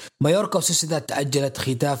 مايوركا وسوسيداد تأجلت.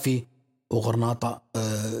 ختافي وغرناطة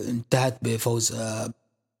انتهت بفوز.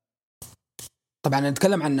 طبعا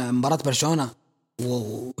نتكلم عن مباراة برشلونة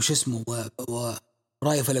وش اسمه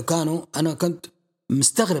ورايو فالكانو. أنا كنت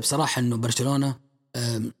مستغرب صراحة إنه برشلونة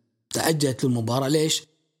تأجلت المباراة. ليش؟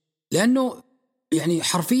 لأنه يعني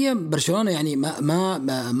حرفيا برشلونة يعني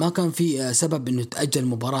ما كان في سبب إنه تأجل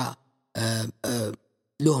المباراة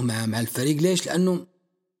له مع الفريق. ليش؟ لأنه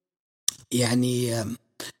يعني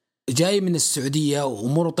جاي من السعودية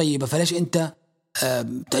وأموره طيبة، فليش أنت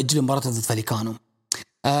تأجل مباراة ضد فاليكانو؟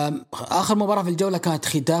 آخر مباراة في الجولة كانت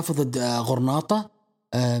ختافي ضد غرناطة،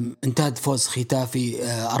 انتهت فوز ختافي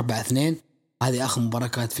 4-2. هذه آخر مباراة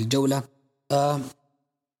كانت في الجولة.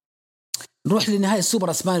 نروح لنهاية السوبر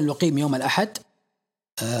الأسباني اللي يقيم يوم الأحد،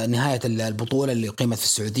 نهاية البطولة اللي قيمت في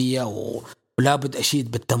السعودية. ولابد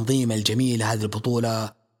أشيد بالتنظيم الجميل هذه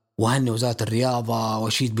البطولة، وهني وزارة الرياضة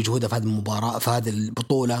وأشيد بجهودها في هذه المباراة في هذه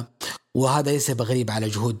البطولة. وهذا ليس بغريب على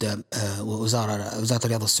جهود وزارة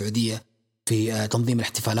الرياضة السعودية في تنظيم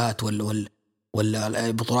الاحتفالات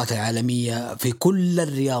والبطولات العالمية في كل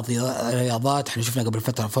الرياضات. احنا شفنا قبل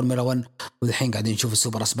فترة فورمولا 1، والحين قاعدين نشوف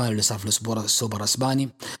السوبر الاسباني اللي صار في السوبر الاسباني.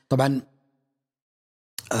 طبعا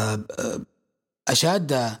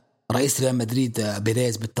أشاد رئيس ريال مدريد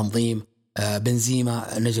بيريز بالتنظيم،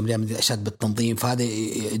 بنزيما نجم ريال مدريد أشاد بالتنظيم. فهذا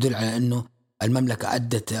يدل على أنه المملكة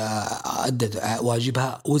أدت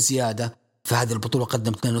واجبها وزيادة في هذه البطولة.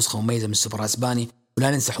 قدمت 2 نسخة مميزة من السوبر الاسباني،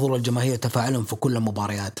 ولا ننسى حضور الجماهير وتفاعلهم في كل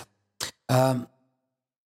المباريات.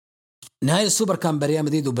 نهاية السوبر كان بريال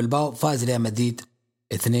مدريد وبلباو. فاز ريال مدريد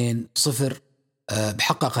 2-0.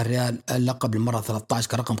 بحقق الريال اللقب للمرة 13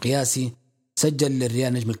 كرقم قياسي. سجل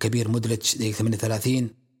للريال نجم الكبير مودريتش دقيقة 38،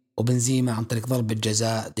 وبنزيما عن طريق ضربة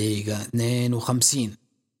جزاء دقيقة 52.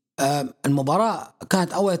 المباراة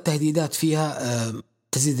كانت أول التهديدات فيها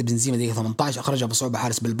تسديد بنزيما دقيقة 18 أخرجها بصعوبة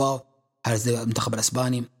حارس بلباو، حارس المنتخب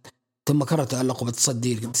الأسباني. ثم كرر تألقه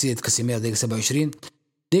بتصدي تسديد كاسيميرو دقيقة 27.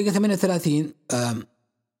 دقيقة 38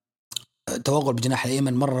 توغل بجناح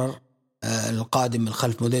الأيمن، مرر القادم من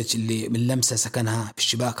خلف مودريتش اللي من لمسة سكنها في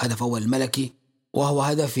الشباك. هدف أول الملكي، وهو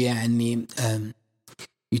هدف يعني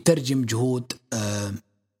يترجم جهود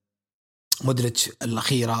مودريتش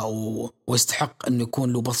الأخيرة، ويستحق أن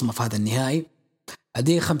يكون له بصمة في هذا النهائي.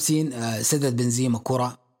 دقيقة 50 سدد بنزيما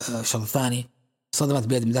كورة شوط ثاني، صدمت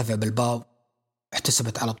بيد مدافع بلباو،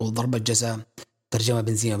 احتسبت على طول ضربة جزاء، ترجمة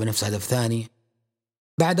بنزيما بنفس هدف ثاني.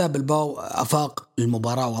 بعدها بلباو أفاق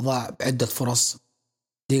المباراة وضاع بعدة فرص.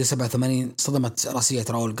 دقيقة 87 صدمت راسية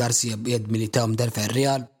راؤول غارسيا بيد ميليتاو مدافع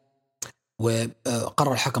الريال،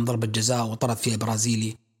 وقرر الحكم ضربة جزاء وطرد فيها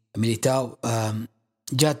البرازيلي ميليتاو.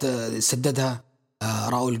 جات سددها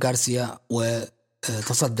راؤول غارسيا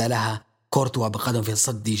وتصدى لها كورتوا بقدم في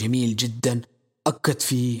الصدي جميل جدا، أكد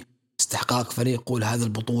في استحقاق فريقه لهذه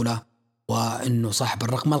البطولة، وأنه صاحب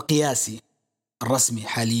الرقم القياسي الرسمي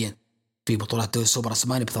حاليا في بطولات السوبر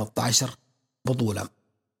الاسباني ب13 بطولة.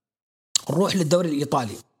 نروح للدوري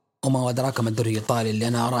الإيطالي، وما أدراك ما الدوري الإيطالي اللي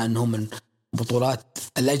أنا أرى أنه من بطولات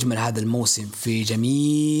الأجمل هذا الموسم في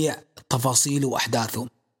جميع تفاصيله وأحداثه.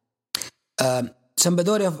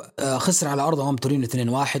 سامبدوريا خسر على أرضه أمام تورينو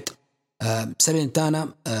 2-1.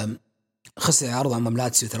 سالينتانا خسر على أرضه أمام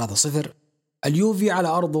لاتسيو 3-0. اليوفي على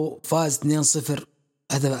أرضه فاز 2-0.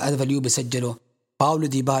 هدف اليوفي سجله باولو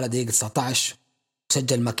ديبالا دقيقة 19.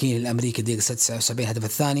 سجل ماكين الأمريكي دقيقة 79 هدف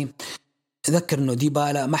الثاني. أذكر أنه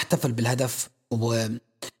ديبالا ما احتفل بالهدف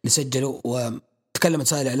ونسجله، وتكلمت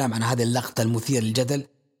وسائل الإعلام عن هذه اللقطة المثيرة للجدل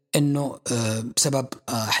أنه بسبب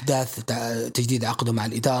أحداث تجديد عقده مع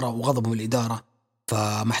الإدارة وغضبه من الإدارة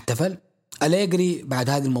فما احتفل. أليغري بعد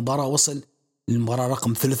هذه المباراة وصل للمباراة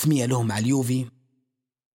رقم 300 له مع اليوفي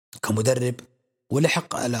كمدرب،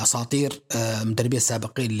 ولحق الأساطير مدربين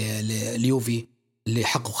السابقين لليوفي اللي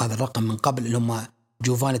حققوا هذا الرقم من قبل، اللي هم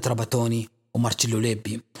جوفاني تراباتوني ومارتشيلو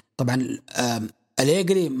ليبي. طبعا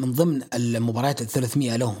أليغري من ضمن المباريات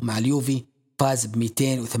 300 له مع اليوفي فاز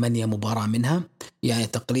ب208 مباراة منها، يعني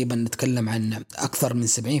تقريبا نتكلم عن أكثر من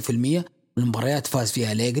 70% من المباريات فاز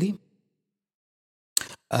فيها أليغري.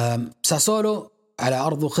 ساسولو على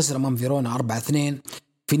أرضه خسر أمام فيرونا 4-2.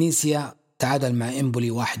 فينيسيا تعادل مع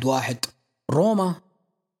إمبولي 1-1. روما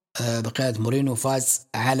بقيادة مورينو فاز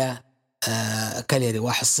على كاليري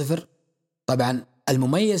 1-0. طبعا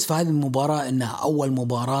المميز في هذه المباراة إنها أول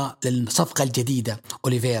مباراة للصفقة الجديدة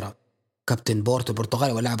أوليفيرا كابتن بورتو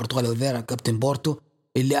البرتغالي، ولاعب برتغالي أوليفيرا كابتن بورتو،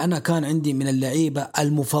 اللي أنا كان عندي من اللعيبة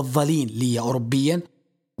المفضلين لي أوروبيا،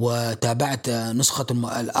 وتابعت نسخة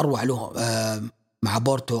الأروع له مع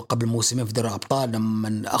بورتو قبل موسمين في دوري الأبطال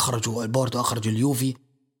لما أخرجوا البورتو أخرجوا اليوفي.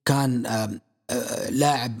 كان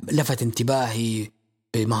لاعب لفت انتباهي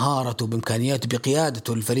بمهارته بإمكانياته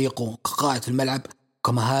بقيادته لفريقه كقائد في الملعب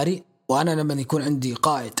كمهاري. وأنا لما يكون عندي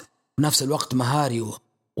قائد بنفس الوقت مهاري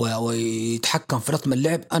ويتحكم في رتم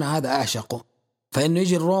اللعب أنا هذا أعشقه. فإنه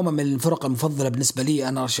يجي الروما من الفرق المفضلة بالنسبة لي،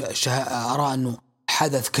 أنا أرى أنه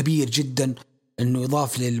حدث كبير جدا إنه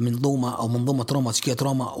يضاف للمنظومة أو منظومة روما تشكيلة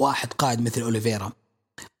روما واحد قائد مثل أوليفيرا.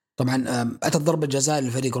 طبعا أتت ضربة جزاء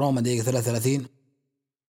للفريق روما دقيقة 33.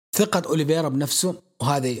 ثقة أوليفيرا بنفسه،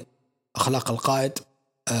 وهذه أخلاق القائد.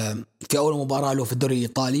 في أول مباراة له في الدوري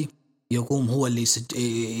الإيطالي يقوم هو اللي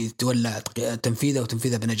يتولى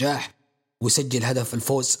تنفيذه بنجاح، ويسجل هدف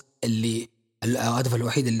الفوز اللي الهدف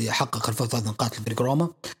الوحيد اللي حقق الفوز 3 نقاط لفريق روما.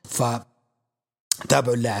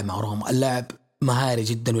 فتابعوا اللاعب مع روما، اللاعب مهاري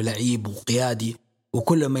جدا ولعيب وقيادي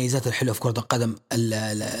وكل ميزات الحلوة في كرة القدم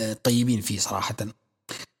الطيبين فيه صراحة.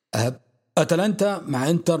 أتلانتا مع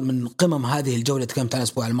انتر من قمم هذه الجولة، تكلمت عن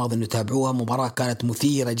الأسبوع الماضي أنه تابعوها. مباراة كانت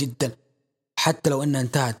مثيرة جدا حتى لو أنها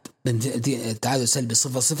انتهت بالتعادل سلبي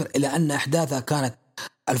 0-0، إلا أن أحداثها كانت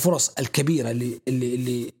الفرص الكبيرة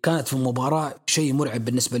اللي كانت في المباراة شيء مرعب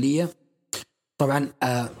بالنسبة لي. طبعا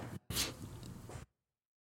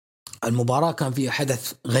المباراة كان فيها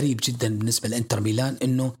حدث غريب جدا بالنسبة لإنتر ميلان،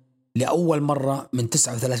 إنه لأول مرة من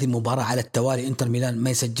 39 مباراة على التوالي إنتر ميلان ما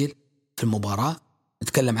يسجل في المباراة.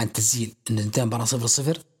 نتكلم عن تسجيل إن انتهى مباراة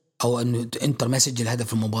 0-0 أو إنه إنتر ما يسجل هدف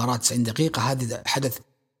في المباراة 90 دقيقة. هذا حدث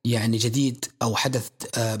يعني جديد أو حدث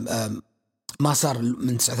ما صار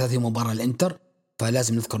من 39 مباراة لإنتر،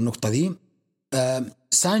 فلازم نذكر النقطة دي.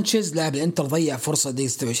 سانشيز لاعب الإنتر ضيع فرصة دقيقة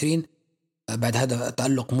 26 بعد هذا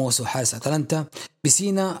تألق موسم حارس أتلانتا.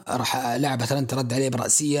 بيسينا راح لاعب أتلانتا رد عليه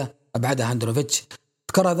برأسية بعدها هاندروفيتش.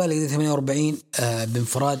 تكرر ذلك دقيقة 48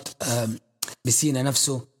 بانفراد بيسينا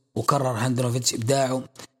نفسه، وكرر هاندروفيتش إبداعه.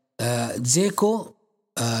 زيكو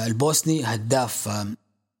البوسني هداف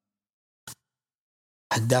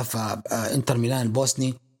انتر ميلان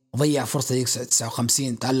البوسني ضيع فرصة دقيقة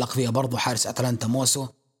 59 تألق فيها برضو حارس أتلانتا موسو،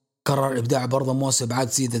 كرر إبداع برضو موسو بعد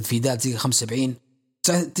زيدت في دقيقة 75.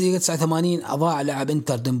 دقيقة 89 أضاع لاعب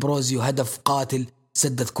انتر ديمبروزيو هدف قاتل،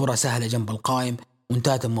 سدت كرة سهلة جنب القائم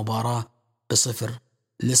وانتهت المباراة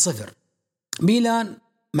ب0-0. ميلان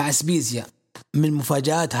مع سبيزيا من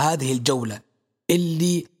مفاجآت هذه الجولة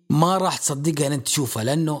اللي ما راح تصدقها أن تشوفها،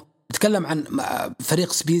 لأنه نتكلم عن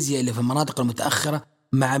فريق سبيزيا اللي في المناطق المتأخرة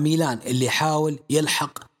مع ميلان اللي يحاول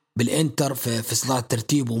يلحق بالإنتر في صدارة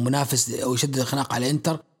الترتيب ومنافس أو يشدد الخناق على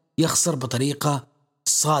الإنتر، يخسر بطريقة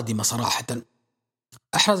صادمة صراحة.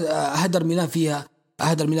 أهدر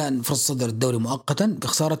ميلان فرصة صدر الدوري مؤقتا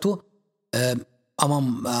بخسارته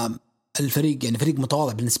أمام الفريق، يعني فريق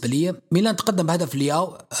متواضع بالنسبة لي. ميلان تقدم بهدف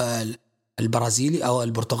لياو البرازيلي أو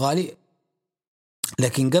البرتغالي،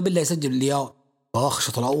 لكن قبل لا يسجل لياو وآخر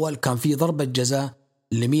الشوط الأول كان في ضربة جزاء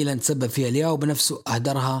لميلان تسبب فيها لياو بنفسه،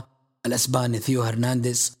 أهدرها الأسباني ثيو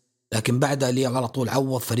هرنانديز، لكن بعدها لياو على طول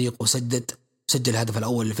عوض فريق وسجل الهدف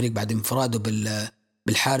الأول للفريق بعد انفراده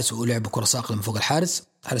بالحارس ولعب كرة ساقطة من فوق حارس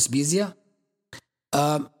بيزيا.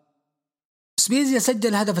 سبيزيا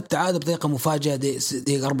سجل هدف التعادل بطريقة مفاجئة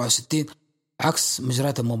دقيقة 64 عكس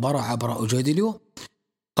مجريات المباراة عبر أوجوديليو.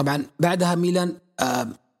 طبعا بعدها ميلان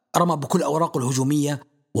رمى بكل أوراقه الهجومية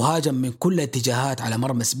وهاجم من كل اتجاهات على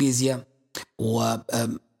مرمى سبيزيا،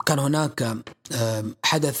 وكان هناك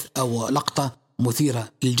حدث أو لقطة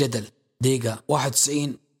مثيرة للجدل دقيقة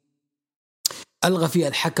 91 ألغى فيها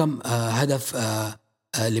الحكم هدف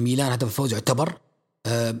لميلان هدف الفوز يعتبر،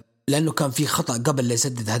 لأنه كان في خطأ قبل لا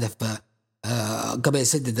يسدد هدف، قبل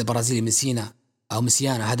يسدد البرازيلي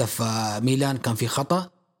ميسيانا هدف ميلان، كان في خطأ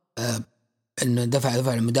إنه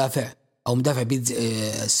دفع المدافع أو مدافع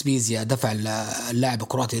سبيزيا، دفع اللاعب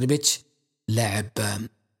كرواتي ريبيتش لاعب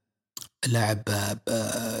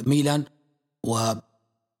ميلان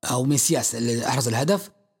أو ميسياس اللي أحرز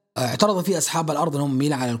الهدف. اعترضوا فيه أصحاب الأرض أنهم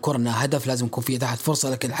ميلان على الكرة أنها هدف لازم يكون فيه تحت فرصة،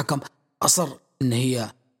 لكن الحكم أصر أن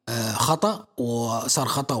هي خطأ، وصار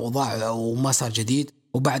خطأ وضاع وما صار جديد.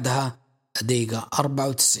 وبعدها دقيقة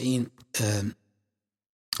 94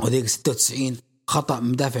 ودقيقة 96 خطأ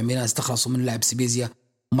مدافع ميلان استخلصوا من لاعب سبيزيا،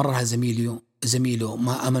 مرها زميله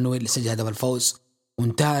ما أمانويل سجل هدف الفوز،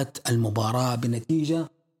 وانتهت المباراة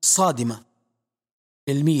بنتيجة صادمة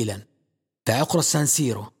للميلان في عقر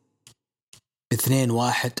سانسيرو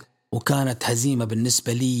 2-1. وكانت هزيمة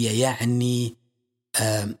بالنسبة لي، يعني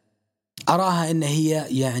أراها إن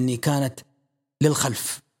هي يعني كانت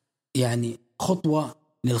للخلف، يعني خطوة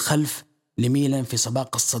للخلف لميلان في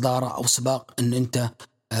سباق الصدارة، أو سباق إن أنت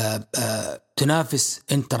تنافس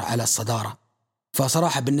إنتر على الصدارة.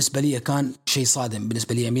 فصراحة بالنسبة لي كان شيء صادم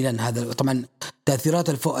بالنسبة لي ميلان. هذا طبعا تأثيرات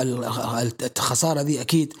الخسارة ذي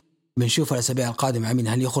أكيد بنشوفها الأسابيع القادمة، مين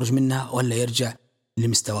هل يخرج منها ولا يرجع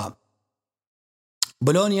لمستواه.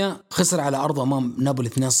 بولونيا خسر على أرضه أمام نابولي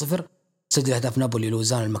 2-0، سجل هدف نابولي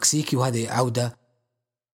لوزان المكسيكي، وهذه عودة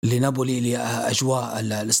لنابولي لأجواء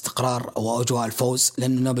الاستقرار أو أجواء الفوز،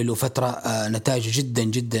 لأنه نابولي له فترة نتائجه جدا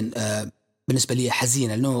جدا بالنسبة لي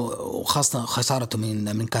حزينة، لأنه خاصة خسارته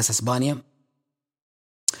من كأس إسبانيا.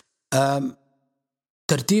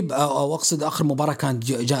 ترتيب أو أقصد آخر مباراة كانت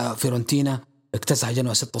جاء فيورنتينا اكتسح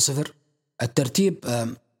جنوة 6-0. الترتيب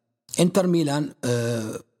انتر ميلان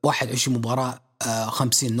 21 مباراة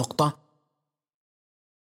 50 نقطة،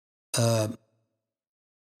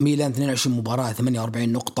 ميلان 22 مباراة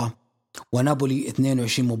 48 نقطة، ونابولي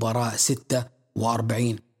 22 مباراة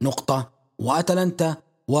 46 نقطة، وأتلانتا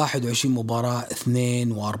 21 مباراة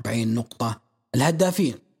 42 نقطة.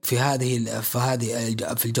 الهدافين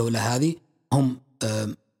في الجولة هذه هم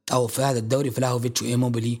أو في هذا الدوري فلاهوفيتش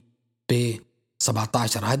وإيموبيلي ب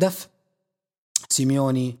 17 هدف،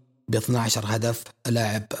 سيميوني ب 12 هدف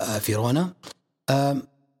لاعب فيرونا.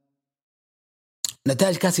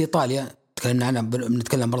 نتائج كأس إيطاليا تكلمنا عنها،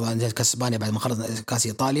 بنتكلم برضه عن نتائج كأس إسبانيا بعد ما خلصنا كأس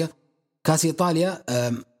إيطاليا. كأس إيطاليا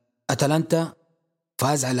أتلانتا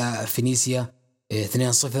فاز على فينيسيا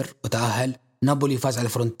 2-0 وتأهل. نابولي فاز على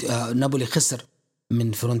نابولي خسر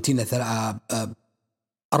من فيورنتينا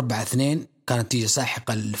 4-2، كانت نتيجة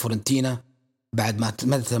ساحقة لفيورنتينا بعد ما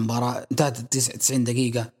مدت المباراة، انتهت 90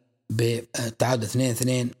 دقيقة بتعادل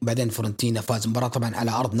 2-2، وبعدين فيورنتينا فاز مباراة طبعا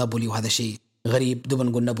على أرض نابولي، وهذا شيء غريب. دوبنا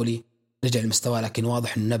نقول نابولي رجع المستوى، لكن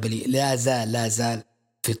واضح أن نابولي لا زال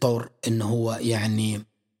في طور أنه هو يعني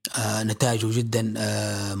نتائجه جدا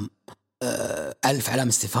ألف علامة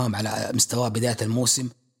استفهام على مستوى بداية الموسم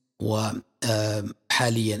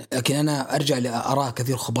وحاليا. لكن أنا أرجع لأراء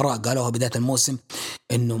كثير خبراء قالوها بداية الموسم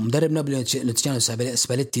أنه مدرب نابولي لوتشيانو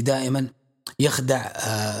سباليتي دائما يخدع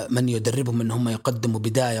من يدربهم أن هم يقدموا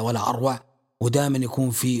بداية ولا أروع، ودائما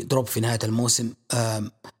يكون في دروب في نهاية الموسم.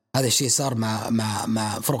 هذا الشيء صار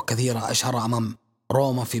مع فرق كثيرة أشهرها أمام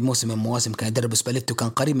روما في موسم من المواسم، كان يدرب سباليتي وكان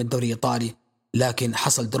قريب من الدوري الإيطالي، لكن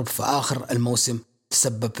حصل دروب في آخر الموسم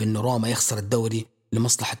تسبب في أن روما يخسر الدوري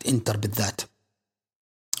لمصلحة إنتر بالذات.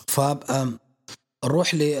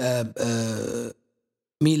 فنروح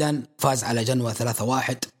ميلان فاز على جنوة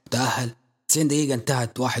 3-1 تأهل، 90 دقيقة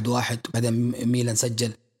انتهت 1-1، بعدين ميلان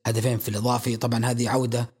سجل هدفين في الإضافي. طبعا هذه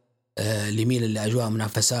عودة لميلان لأجواء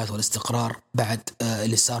منافسات والاستقرار بعد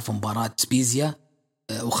اللي صار في مباراة سبيزيا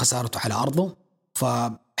وخسارته على أرضه،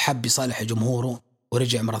 فحب يصالح جمهوره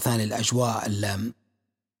ورجع مرة ثانية لأجواء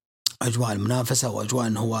المنافسة وأجواء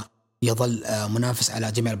أنه هو يظل منافس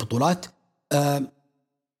على جميع البطولات.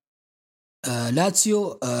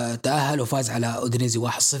 لاتسيو تأهل وفاز على أودينيزي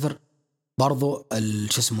 1-0. برضو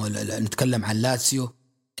نتكلم عن لاتسيو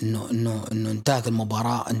إنه انتهت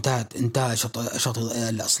المباراة، انتهى شوط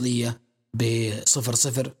الأصلية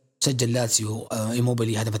ب0-0، سجل لاتسيو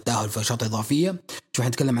إيموبيلي هدف التأهل في شوط إضافية. شو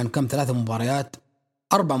نتكلم عن كم 3 مباريات،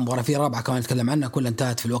 4 مباريات في رابعة كمان نتكلم عنها، كلها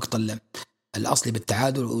انتهت في الوقت الأصلي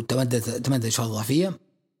بالتعادل وتمدد شوط إضافية.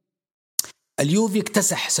 اليوفي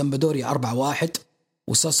اكتسح سامبدوريا 4-1،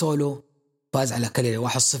 وساسولو فاز على كاليري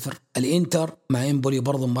 1-0. الانتر مع امبولي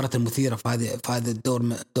برضو مباراة المثيرة في هذا الدور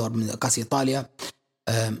من كأس إيطاليا،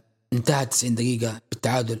 انتهت 90 دقيقة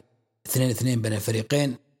بالتعادل 2-2 بين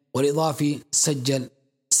الفريقين، والإضافي سجل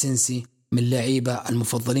سينسي من لاعيبة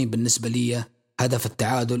المفضلين بالنسبة لي هدف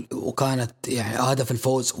التعادل، وكانت يعني هدف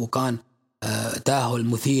الفوز، وكان تأهل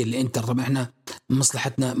مثير لإنتر. طبعا احنا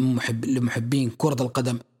مصلحتنا لمحبين كرة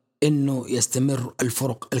القدم انه يستمر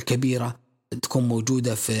الفرق الكبيرة تكون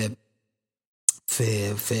موجودة في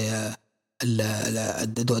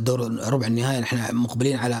الدور ربع النهائي. نحن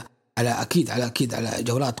مقبلين على اكيد على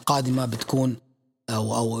جولات قادمة بتكون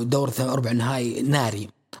او دور ربع النهائي ناري.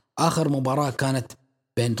 اخر مباراة كانت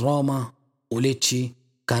بين روما وليتشي،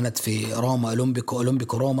 كانت في روما،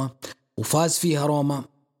 أولمبيكو روما، وفاز فيها روما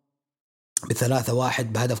ب3-1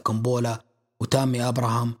 بهدف كامبولا وتامي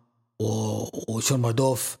أبراهام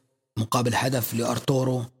وشورمردوف مقابل هدف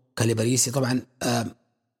لأرتورو كاليبريسي. طبعا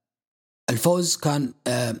الفوز كان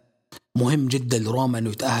مهم جدا لروما أنه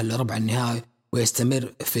يتأهل لربع النهائي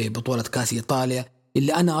ويستمر في بطولة كأس إيطاليا،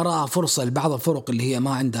 اللي أنا أراها فرصة لبعض الفرق اللي هي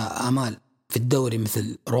ما عندها آمال في الدوري،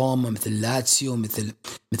 مثل روما، مثل لاتسيو، مثل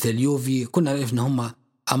يوفي. كنا نعرف أن هم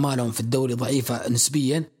آمالهم في الدوري ضعيفة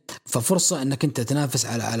نسبيا، ففرصة أنك أنت تنافس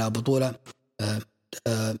على بطولة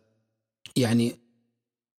يعني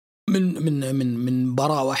من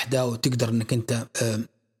مباراة واحدة، وتقدر أنك أنت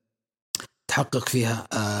تحقق فيها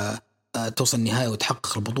توصل النهاية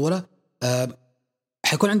وتحقق البطولة.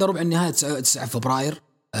 حيكون عنده ربع النهاية 9 فبراير،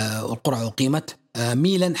 والقرعة أقيمت.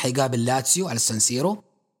 ميلان حيقابل لاتسيو على السانسيرو،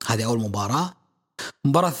 هذه أول مباراة.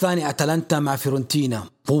 المباراة الثانية أتلانتا مع فيورنتينا،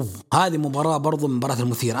 هذه مباراة برضو من المباريات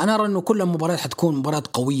المثيرة. أنا أرى أنه كل المباريات حتكون مباراة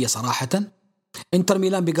قوية صراحة. انتر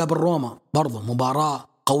ميلان بيقابل روما، برضو مباراة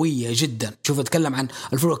قوية جدا. شوف أتكلم عن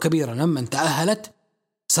الفرق الكبيرة لما تأهلت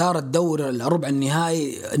صار الدور الربع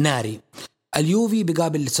النهائي ناري. اليوفي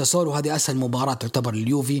بيقابل ساسول، وهذه أسهل مباراة تعتبر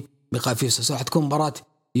اليوفي بيقابل فيه ساسول. حتكون مباراة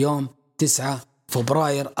يوم 9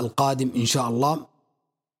 فبراير القادم إن شاء الله.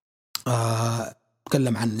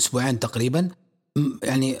 أتكلم عن أسبوعين تقريبا.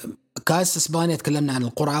 يعني كاس إسبانيا تكلمنا عن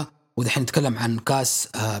القرعة، ودحين نتكلم عن كاس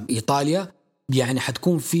إيطاليا. يعني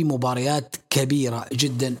حتكون في مباريات كبيرة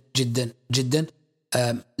جدا جدا جدا.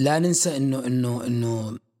 لا ننسى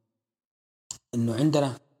إنه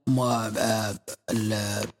عندنا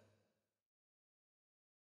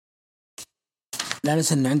لا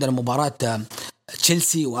ننسى إنه عندنا مباراة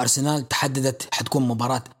تشيلسي وأرسنال تحددت، حتكون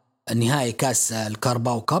مباراة النهائي كاس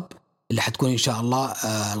الكارباو كاب اللي حتكون إن شاء الله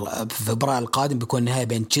في فبراير القادم. بيكون نهائي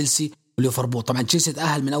بين تشيلسي وليفربول. طبعا تشيلسي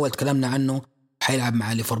تأهل من أول، تكلمنا عنه، حيلعب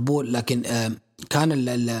مع ليفربول، لكن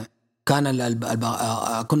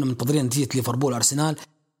كنا منتظرين نتيجة ليفربول وأرسنال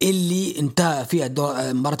اللي انتهى فيها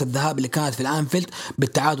مباراة الذهاب اللي كانت في الأنفيلد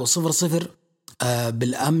بالتعادل 0-0.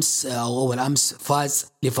 بالأمس أو أول أمس فاز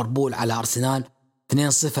ليفربول على أرسنال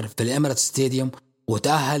 2-0 في الإميريتس ستاديوم،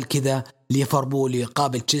 وتأهل كذا ليفربول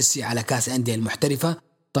يقابل تشيلسي على كأس الأندية المحترفة.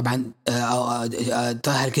 طبعا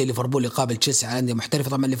تأهل كذا ليفربول يقابل تشيلسي على الأندية المحترفة.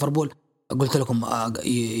 طبعا ليفربول قلت لكم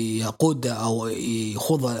يقود أو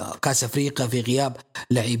يخوض كأس أفريقيا في غياب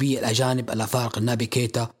لاعبي الأجانب الأفارقة النابي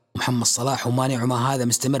كيتا ومحمد صلاح ومانع، وما هذا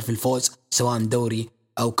مستمر في الفوز سواء دوري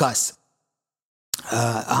أو كأس.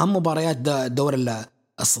 أهم مباريات الدور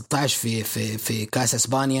 16 في كأس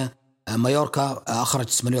إسبانيا. مايوركا أخرج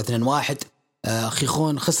اسبانيول 2-1.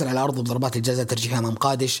 خيخون خسر على أرضه بضربات الجزاء ترجيحية أمام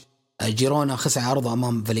قادش. جيرونا خسر على أرضه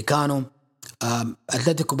أمام فاليكانو.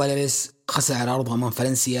 أتلتيكو باليريس خسر على أرضه أمام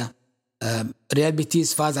فالنسيا. ريال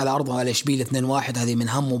بيتيس فاز على أرضه على إشبيلية 2-1. هذه من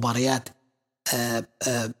أهم مباريات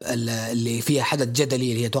اللي فيها حدث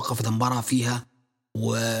جدلي، اللي هي توقفت المباراة فيها،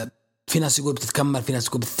 وفي ناس يقول بتتكمل، في ناس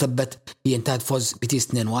يقول بتثبت. هي انتهت فوز بيتيس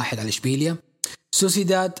 2-1 على إشبيلية.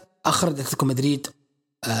 سوسيداد أخرج أتلتيكو مدريد،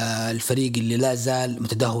 الفريق اللي لا زال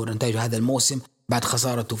متدهور نتائجه هذا الموسم بعد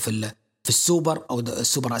خسارته في السوبر أو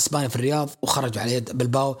السوبر الإسباني في الرياض، وخرج على يد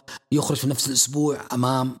بلباو. يخرج في نفس الأسبوع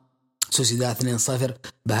أمام سوسيداد 2-0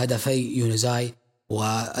 بهدفي يونيزاي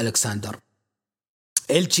والكسندر.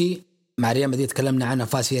 إلتشي مع ريال مدريد تكلمنا عنها،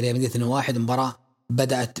 فاز فيها ريال مدريد 2-1. مباراة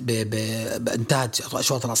بدأت انتهت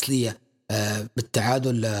الأشواط الأصلية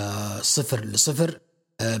بالتعادل 0-0.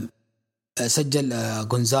 سجل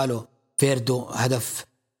غونزالو فيردو هدف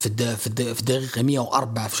في الدقيقة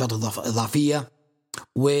 104 في شوط إضافية،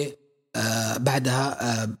 وبعدها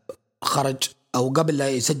خرج أو قبل لا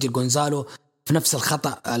يسجل غونزالو في نفس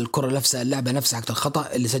الخطأ، الكرة نفسها، اللعبة نفسها حق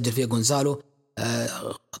الخطأ اللي سجل فيها غونزالو،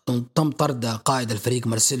 تم طرد قائد الفريق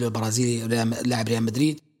مارسيلو البرازيلي لاعب ريال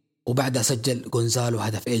مدريد، وبعدها سجل غونزالو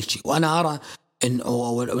هدف إلتشي. وأنا أرى إن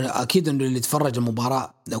أكيد إنه اللي تفرج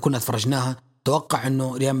المباراة لو كنا تفرجناها توقع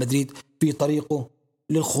إنه ريال مدريد في طريقه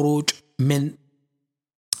للخروج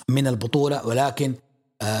من البطولة، ولكن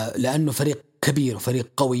لأنه فريق كبير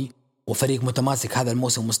وفريق قوي وفريق متماسك هذا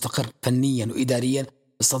الموسم مستقر فنيا وإداريا،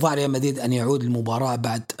 استطاع ريال مدريد أن يعود للمباراة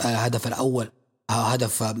بعد هدف الأول،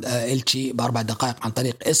 هدف إلتشي ب4 دقائق عن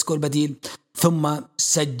طريق إسكو البديل، ثم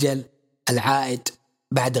سجل العائد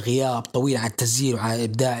بعد غياب طويل عن التسجيل وعن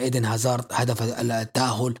إبداع إيدن هازارد هدف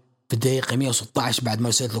التأهل في الدقيقة 116 بعد ما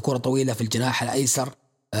رسلت له كرة طويلة في الجناح الأيسر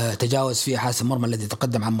تجاوز فيها حارس المرمى الذي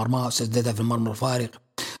تقدم عن مرماه وسددها في المرمى الفارغ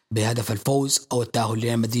بهدف الفوز أو التأهل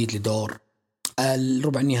لريال مدريد لدور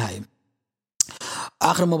الربع النهائي.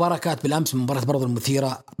 آخر مباراة كانت بالأمس مباراة برضو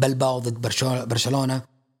المثيرة بلباو ضد برشلونة.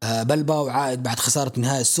 بلباو عائد بعد خسارة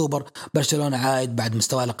نهائي السوبر، برشلونة عائد بعد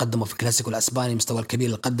مستوى اللي قدمه في الكلاسيكو الأسباني، مستوى الكبير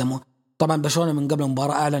اللي قدمه. طبعا برشلونة من قبل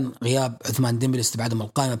المباراة أعلن غياب عثمان ديمبلي استبعاده من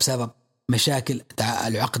القائمة بسبب مشاكل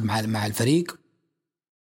العقد مع الفريق.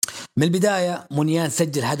 من البداية مونيان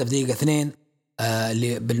سجل هدف دقيقة 2.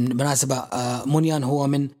 اللي بالمناسبة مونيان هو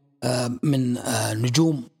من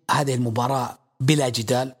نجوم هذه المباراة بلا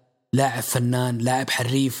جدال، لاعب فنان، لاعب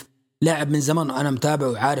حريف، لاعب من زمان أنا متابع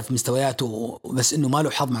وعارف مستوياته، بس إنه ما له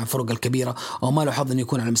حظ مع الفرق الكبيرة أو ما له حظ إنه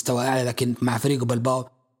يكون على مستوى أعلى، لكن مع فريقه بلباو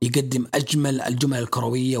يقدم أجمل الجمل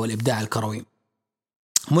الكروية والإبداع الكروي.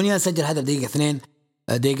 مونيان سجل هدف دقيقة 2.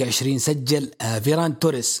 دقيقة 20 سجل فيران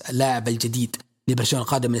توريس اللاعب الجديد لبرشلونة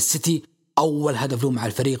القادم من السيتي أول هدف له مع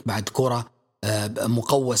الفريق بعد كورة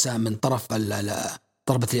مقوسة من طرف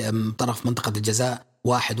منطقة الجزاء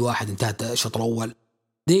 1-1 انتهت الشوط الأول.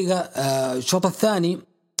 دقيقة الشوط الثاني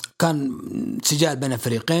كان سجال بين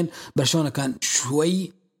الفريقين، برشلونة كان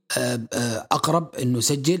شوي أقرب إنه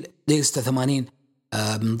سجل. دقيقة 86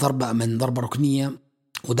 من ضربة ركنية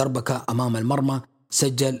ودربكة أمام المرمى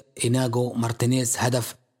سجل إناغو مارتينيز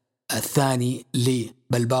هدف الثاني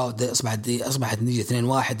لبلباو. أصبحت النتيجة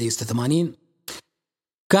 2-1. دقيقة 86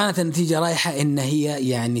 كانت النتيجة رايحة إن هي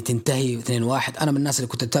يعني تنتهي 2-1. أنا من الناس اللي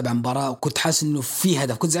كنت أتابع مباراة وكنت حاسس إنه في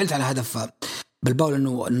هدف، كنت زعلت على هدف بلباو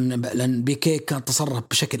لأن بيكي كان تصرف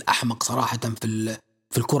بشكل أحمق صراحة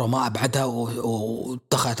في الكرة، ما أبعدها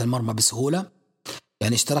ودخلت المرمى بسهولة،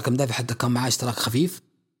 يعني اشتراك مدافع حتى كان معاه اشتراك خفيف.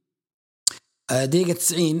 دقيقة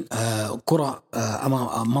 90 كرة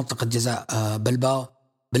أمام منطقة جزاء بلباو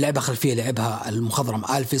باللعبة خلفية لعبها المخضرم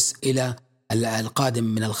ألفيس إلى القادم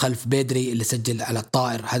من الخلف بيدري اللي سجل على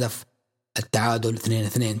الطائر هدف التعادل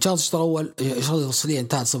 2-2. شوط الشوط الأول الشوط الفصلية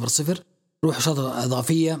انتهت 0-0. روح الشوط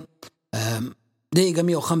الإضافية دقيقة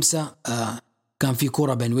 105 كان في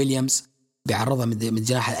كرة بين ويليامز بيعرضها من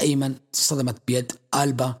الجناح الأيمن، صدمت بيد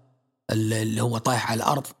ألبا اللي هو طايح على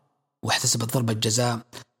الأرض واحتسبت ضربة جزاء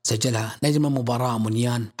سجلها نجم المباراة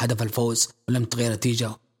مونيان هدف الفوز ولم تغير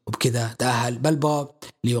نتيجة، وبكذا تأهل بلباو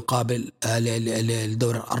ليقابل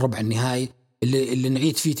الدور الربع النهائي اللي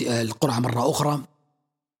نعيد فيه القرعة مرة أخرى.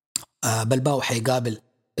 بلباو حيقابل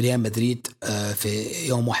ريال مدريد في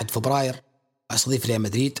يوم 1 فبراير حيستضيف ريال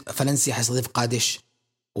مدريد، فالنسيا حيستضيف قادش،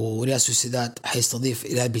 وريال سوسيداد حيستضيف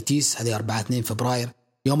إلى بيتيس هذه 4-2 فبراير.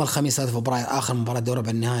 يوم الخميس 3 فبراير آخر مباراة دور ربع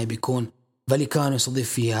النهائي بيكون فاليكانو يستضيف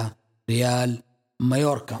فيها ريال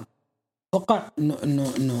مايوركا. توقع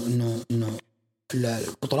إنه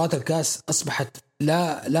بطولات الكاس أصبحت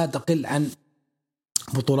لا تقل عن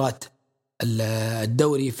بطولات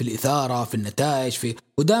الدوري في الإثارة في النتائج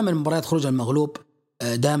ودائما مباريات خروج المغلوب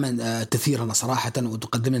دائما تثيرنا صراحة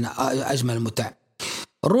وتقدم لنا أجمل المتع.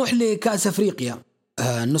 نروح لكأس أفريقيا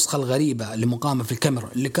النسخة الغريبة اللي مقامة في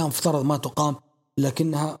الكاميرون اللي كان افترض ما تقام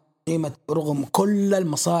لكنها قيمة رغم كل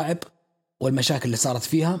المصاعب والمشاكل اللي صارت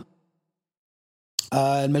فيها.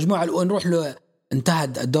 المجموعة الأولى نروح له انتهى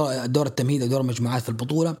الدور التمهيدي ودور المجموعات في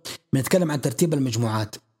البطولة. بنتكلم عن ترتيب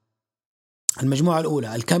المجموعات. المجموعة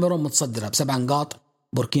الأولى الكاميرون متصدرة ب7 نقاط،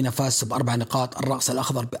 بوركينا فاسو ب4 نقاط، الرأس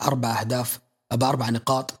الأخضر ب4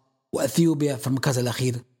 نقاط، وأثيوبيا في المركز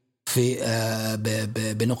الأخير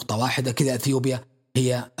بنقطة واحدة. كذا أثيوبيا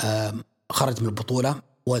هي خرجت من البطولة،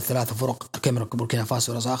 والثلاثة فرق الكاميرون بوركينا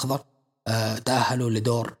فاسو والرأس الأخضر تأهلوا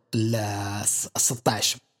لدور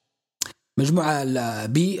 16. مجموعة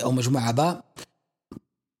بي أو مجموعة با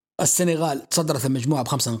السنغال تصدرت المجموعة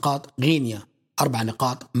ب5 نقاط، غينيا 4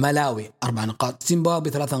 نقاط، ملاوي 4 نقاط،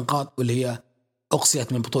 زيمبابوي 3 نقاط واللي هي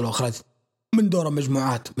أقصيت من البطولة وخرجت من دور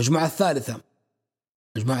المجموعات. المجموعة الثالثة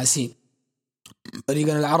مجموعة سي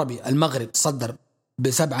فريقنا العربي المغرب تصدر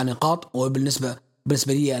ب7 نقاط، وبالنسبة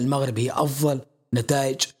لي المغرب هي أفضل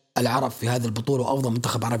نتائج العرب في هذه البطولة وأفضل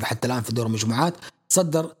منتخب عربي حتى الآن في دور المجموعات.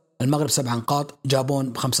 صدر المغرب 7 نقاط،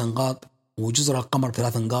 جابون ب5 نقاط، وجزر القمر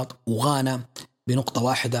ب3 نقاط، وغانا بنقطة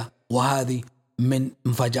واحدة. وهذه من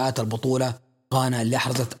مفاجآت البطولة، غانا اللي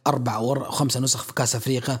أحرزت 4 و5 نسخ في كأس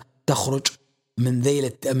أفريقيا تخرج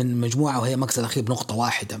من مجموعة وهي مكسب الأخير بنقطة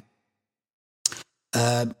واحدة.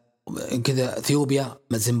 كذا أثيوبيا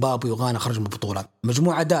زيمبابوي وغانا خرج من البطولة.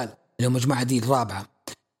 مجموعة دال اللي هو مجموعة دي الرابعة،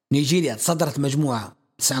 نيجيريا تصدرت مجموعة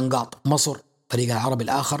 9 نقاط، مصر فريق العربي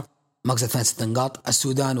الآخر مكسب ثاني 6 نقاط،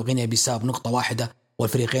 السودان وغينيا بيساو بنقطة واحدة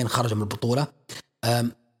والفريقين خرجوا من البطولة.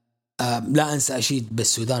 لا أنسى أشيد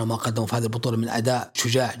بالسودان وما قدموا في هذه البطولة من أداء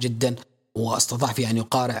شجاع جدا، واستطاع فيه أن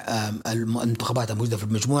يقارع المنتخبات الموجودة في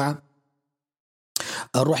المجموعة.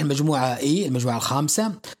 نروح المجموعة المجموعة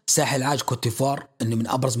الخامسة، ساحل العاج كوتيفوار اللي من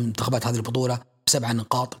أبرز منتخبات هذه البطولة ب7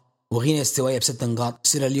 نقاط، وغينيا السوية ب6 نقاط،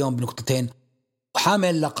 سيراليون بنقطتين، وحامل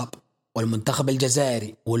اللقب والمنتخب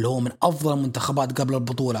الجزائري واللي هو من أفضل المنتخبات قبل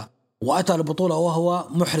البطولة، وأتى البطولة وهو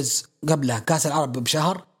محرز قبلها كأس العرب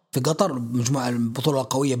بشهر في قطر، مجموعة البطولة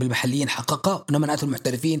القوية بالمحليين حققها، ولما أتى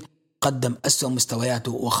المحترفين قدم أسوأ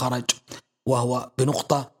مستوياته وخرج وهو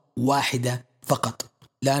بنقطة واحدة فقط.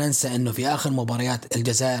 لا ننسى أنه في آخر مباريات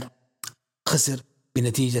الجزائر خسر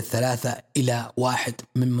بنتيجة 3-1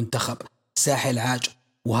 من منتخب ساحل العاج،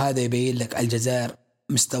 وهذا يبين لك الجزائر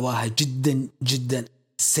مستواها جدا جدا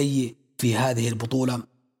سيء في هذه البطولة.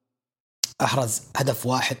 أحرز هدف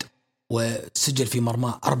واحد وسجل في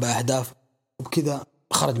مرمى 4 أهداف، وبكذا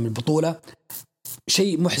خرج من البطولة.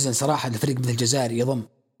 شيء محزن صراحة لفريق مثل الجزائر يضم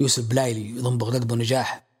يوسف بلايلي، يضم بغداد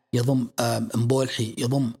بونجاح، يضم مبولحي،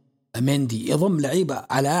 يضم مندي، يضم لعيبة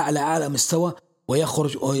على أعلى مستوى،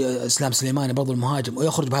 ويخرج إسلام سليماني برضو المهاجم،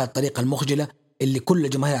 ويخرج بهذه الطريقة المخجلة اللي كل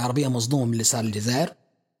الجماهير العربية مصدومة من اللي صار للجزائر.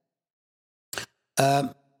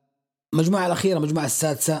 مجموعة الأخيرة مجموعة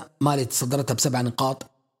السادسة، مالي تصدرتها ب7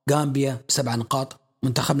 نقاط، غامبيا ب7 نقاط،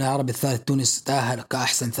 منتخبنا العربي الثالث تونس تأهل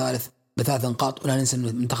كأحسن ثالث ب3 نقاط. ولا ننسى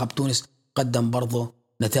أن منتخب تونس قدم برضو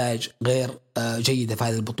نتائج غير جيدة في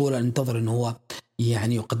هذه البطولة، ننتظر أنه هو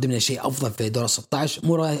يعني يقدم لنا شيء أفضل في دور 16.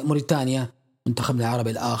 موريتانيا منتخبنا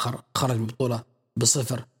العربي الآخر خرج من البطولة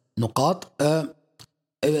ب0 نقاط.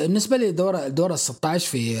 بالنسبة لدور 16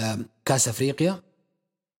 في كأس أفريقيا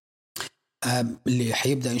اللي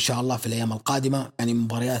حيبدأ إن شاء الله في الأيام القادمة، يعني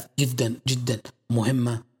مباريات جدا جدا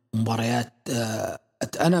مهمة، مباريات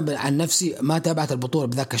أنا عن نفسي ما تابعت البطولة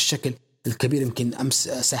بذاك الشكل الكبير. يمكن أمس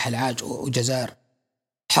ساحل عاج وجزائر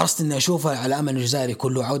حرصت إني أشوفها على أمل الجزائر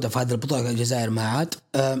يكون له عودة في هذه البطولة، الجزائر ما عاد.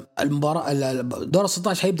 المباراة دور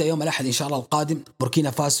 16 حيبدأ يوم الأحد إن شاء الله القادم،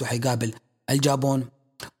 بوركينا فاسو حيقابل الجابون،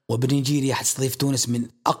 وبنيجيريا حتستضيف تونس من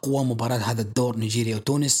أقوى مباراة هذا الدور، نيجيريا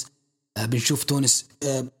وتونس. بنشوف تونس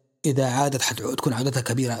إذا عادت حتكون عودتها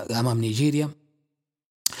كبيرة أمام نيجيريا.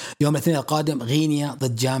 يوم الاثنين القادم غينيا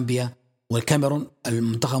ضد جامبيا، والكاميرون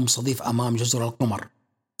المنتخب مستضيف أمام جزر القمر.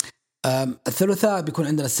 الثلاثاء بيكون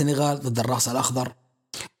عندنا السنغال ضد الرأس الأخضر،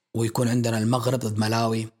 ويكون عندنا المغرب ضد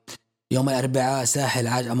ملاوي. يوم الأربعاء ساحل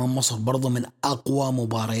عاج أمام مصر، برضو من أقوى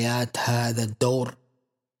مباريات هذا الدور.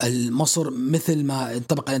 مصر مثل ما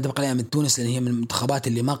انطبق عليها من تونس، لأن هي من المنتخبات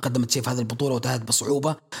اللي ما قدمت شيء في هذه البطولة وانتهت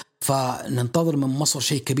بصعوبة، فننتظر من مصر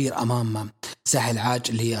شيء كبير أمام ساحل عاج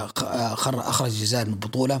اللي هي أخرج الجزائر من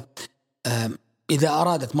البطولة. إذا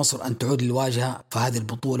أرادت مصر أن تعود للواجهة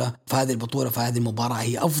فهذه المباراة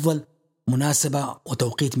هي أفضل مناسبة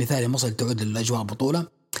وتوقيت مثالي مصر تعود للأجواء البطولة.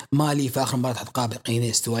 مالي في آخر مباراة حتقابل غينيا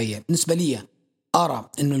السوية. بالنسبة لي أرى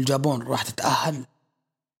إنه الجابون راح تتأهل،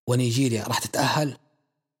 ونيجيريا راح تتأهل،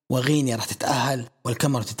 وغينيا راح تتأهل،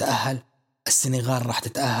 والكاميرون تتأهل، السنغال راح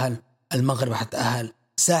تتأهل، المغرب راح تتأهل،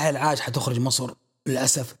 ساحل عاج حتخرج مصر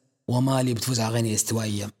للأسف، ومالي بتفوز على غينيا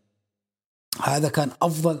الاستوائية. هذا كان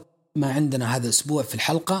أفضل ما عندنا هذا الأسبوع في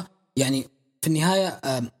الحلقة. يعني في النهاية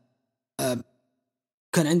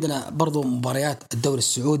كان عندنا برضو مباريات الدوري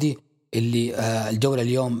السعودي اللي الجولة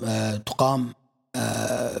اليوم تقام،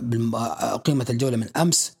 قيمة الجولة من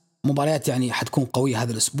أمس. مباريات يعني حتكون قوية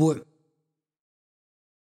هذا الأسبوع.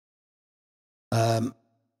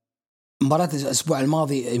 مباراة الأسبوع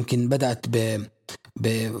الماضي يمكن بدأت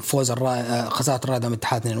بفوز خسارة الرائد من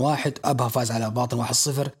الاتحاد 2-1، أبها فاز على باطن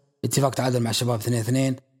 1-0، اتفاق تعادل مع الشباب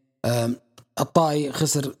 2-2، الطائي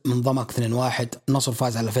خسر من ضمك 2-1، النصر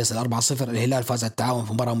فاز على فيصل 4-0، الهلال فاز على التعاون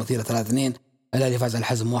في مباراة مثيرة 3-2، الأهلي فاز على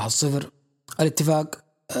الحزم 1-0. الاتفاق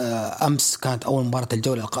أمس كانت أول مباراة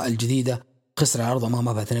الجولة الجديدة، خسر على أرضه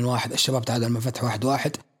أمامها 2-1، الشباب تعادل مع فتح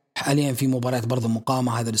 1-1. حاليا في مباراة برضو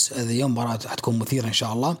مقامة هذا اليوم، مباراة حتكون مثيرة إن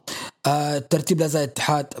شاء الله. الترتيب لا زال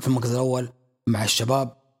الاتحاد في المركز الأول مع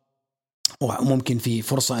الشباب، وممكن في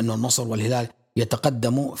فرصة إنه النصر والهلال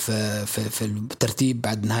يتقدموا في الترتيب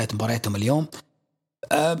بعد نهاية مبارياتهم اليوم.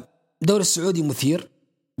 الدوري السعودي مثير،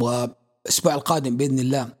 والأسبوع القادم بإذن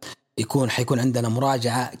الله حيكون عندنا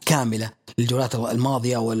مراجعة كاملة للجولات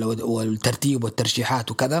الماضية والترتيب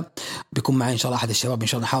والترشيحات وكذا. بيكون معي إن شاء الله أحد الشباب، إن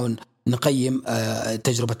شاء الله نحاول نقيم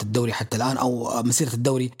تجربة الدوري حتى الآن أو مسيرة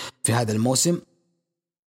الدوري في هذا الموسم.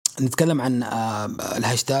 نتكلم عن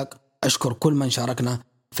الهاشتاج. أشكر كل من شاركنا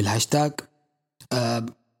في الهاشتاج.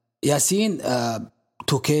 ياسين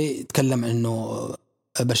 2K تكلم إنه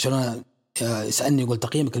برشلونة، يسألني يقول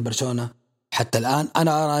تقييمك لبرشلونة حتى الآن.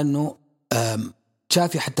 أنا أرى إنه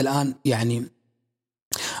تشافي حتى الآن يعني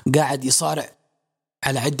قاعد يصارع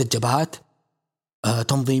على عدة جبهات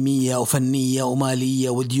تنظيمية وفنية ومالية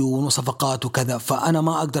وديون وصفقات وكذا. فأنا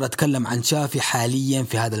ما أقدر أتكلم عن شافي حاليا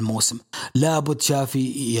في هذا الموسم. لابد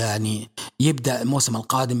شافي يعني يبدأ الموسم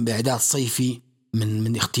القادم بإعداد صيفي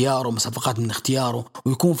من اختياره، وصفقات من اختياره،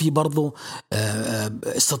 ويكون في برضو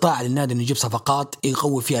استطاع للنادي أن يجيب صفقات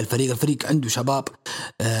يقوي فيها الفريق عنده شباب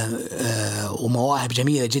ومواهب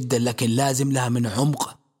جميلة جدا، لكن لازم لها من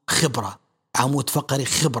عمق خبرة، عمود فقري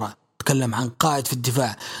خبرة. نتكلم عن قائد في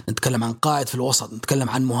الدفاع، نتكلم عن قائد في الوسط، نتكلم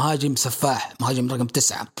عن مهاجم سفاح، مهاجم رقم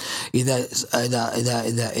 9.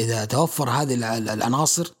 إذا توفر هذه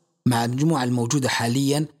العناصر مع المجموعة الموجودة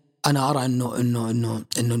حاليا، أنا أرى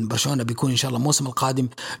إنه برشلونة بيكون إن شاء الله الموسم القادم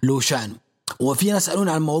له شأن. وفي ناس يسألون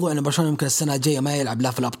عن موضوع أن برشلونة يمكن السنة الجاية ما يلعب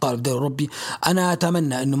لا في الأبطال والدوري الأوروبي. أنا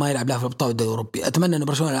أتمنى أنه ما يلعب لا في الأبطال والدوري الأوروبي. أتمنى أن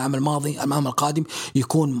برشلونة العام القادم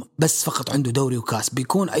يكون بس فقط عنده دوري وكاس.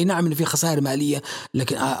 بيكون أي نعم إنه في خسائر مالية،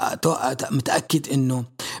 لكن متأكد إنه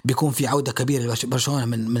بيكون في عودة كبيرة لبرشلونة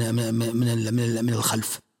من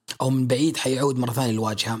الخلف أو من بعيد، حيعود مرة ثانية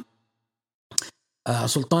للواجهة.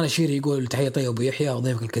 سلطان الشيري يقول تحية طيب أبو يحيى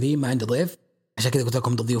وضيفك الكريم. ما عندي ضيف عشان كذا قلت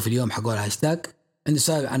لكم تضيفوا في اليوم حقول الهاشتاج. عندي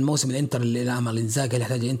سؤال عن موسم الانتر اللي العمل الانزاج، هل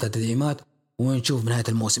يحتاج الانتر تدعيمات ونشوف بنهاية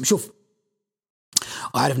الموسم؟ شوف،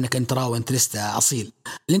 وعارف انك انتراوي وانترست اصيل.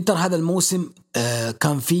 الانتر هذا الموسم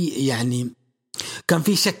كان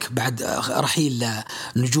في شك بعد رحيل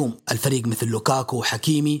نجوم الفريق مثل لوكاكو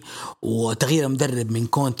وحكيمي وتغيير المدرب من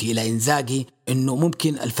كونتي الى انزاجي، انه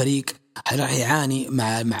ممكن الفريق راح يعاني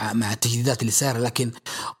مع التجديدات اللي صايره. لكن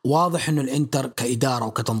واضح انه الانتر كاداره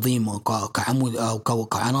وكتنظيم وكعمود او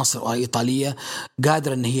كعناصر ايطاليه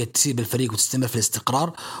قادره ان هي تسيب الفريق وتستمر في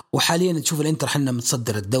الاستقرار. وحاليا نشوف الانتر حنا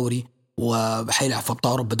متصدر الدوري وحيلعب في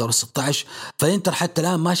ابطال اوروبا دور 16. فالانتر حتى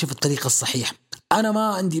الان ماشي في الطريق الصحيح. انا ما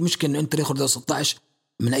عندي مشكله انه انتر ياخذ دور 16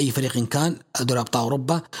 من اي فريق إن كان دوري ابطال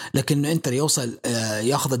اوروبا، لكن انه انتر يوصل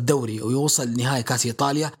ياخذ الدوري ويوصل نهائي كاس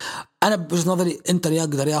ايطاليا، انا بوجهة نظري انتر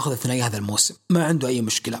يقدر ياخذ الثنائي هذا الموسم، ما عنده اي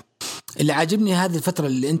مشكله. اللي عاجبني هذه الفتره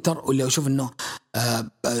للانتر، واللي اشوف انه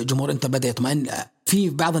جمهور انتر بدا يطمئن في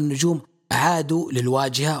بعض النجوم، عادوا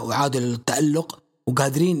للواجهه وعادوا للتألق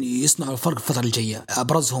وقادرين يصنعوا الفرق الفتره الجايه.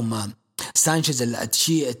 ابرزهم سانشيز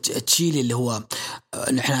التشيلي اللي هو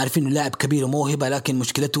نحن عارفين انه لاعب كبير وموهبه، لكن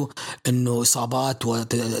مشكلته انه اصابات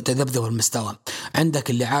وتذبذب المستوى. عندك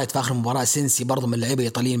اللي عاد في اخر مباراه سينسي، برضو من اللعيبه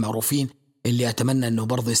الايطاليين المعروفين اللي اتمنى انه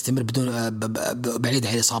برضو يستمر بدون بعيد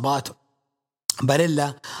عن الاصابات.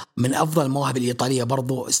 باريلا من افضل المواهب الايطاليه،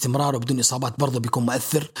 برضو استمراره بدون اصابات برضو بيكون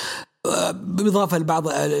مؤثر، بالاضافه لبعض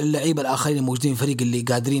اللعيبه الاخرين الموجودين في الفريق اللي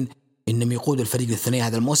قادرين انهم يقودوا الفريق للثنائي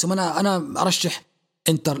هذا الموسم. انا ارشح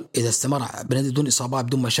انتر اذا استمر بدون اصابات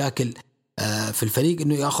بدون مشاكل في الفريق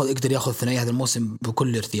انه يقدر ياخذ ثنائي هذا الموسم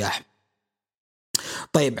بكل ارتياح.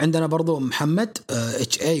 طيب عندنا برضو محمد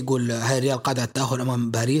اتش اي يقول هاي الريال قاعد على التاهل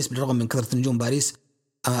امام باريس بالرغم من كثره نجوم باريس،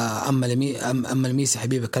 اما الميسي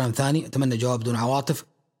حبيبي كلام ثاني. اتمنى جواب بدون عواطف.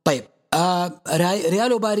 طيب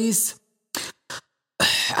ريال وباريس،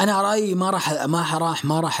 انا رايي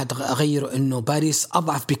ما راح اغير، انه باريس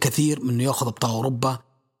اضعف بكثير من انه ياخذ ابطال اوروبا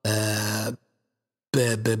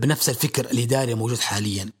بنفس الفكر الإداري موجود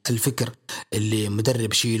حاليا، الفكر اللي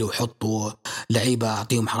مدرب شيله وحطوا لعيبة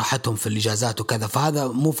أعطيهم راحتهم في الإجازات وكذا. فهذا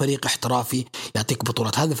مو فريق احترافي يعطيك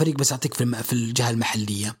بطولات، هذا فريق بس يعطيك في الجهة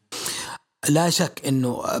المحلية. لا شك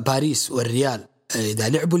إنه باريس والريال إذا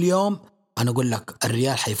لعبوا اليوم أنا أقول لك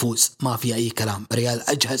الريال حيفوز، ما في أي كلام. الريال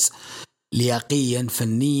أجهز لياقيا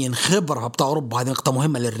فنيا خبرة في أبطال أوروبا، هذه نقطة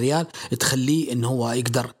مهمة للريال تخليه إنه هو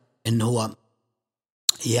يقدر إنه هو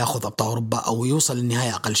ياخذ أبطال أوروبا أو يوصل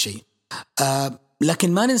للنهاية أقل شيء.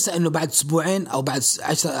 لكن ما ننسى أنه بعد أسبوعين أو بعد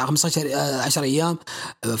 10 أيام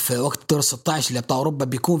في وقت دور 16 لأبطال أوروبا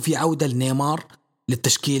بيكون في عودة لنيمار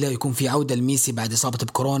للتشكيلة، يكون في عودة لميسي بعد إصابته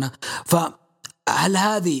بكورونا. فهل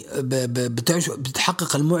هذه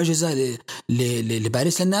بتحقق المعجزة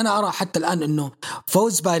لباريس؟ لأن أنا أرى حتى الآن أنه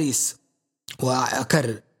فوز باريس،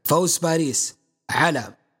 وأكرر فوز باريس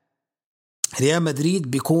على ريال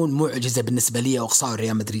مدريد بيكون معجزة بالنسبة لي وأقصاء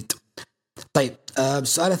ريال مدريد. طيب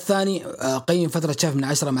السؤال الثاني، قيم فترة شاف من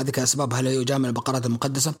 10 مع ذكر أسباب، هل يجامل البقرات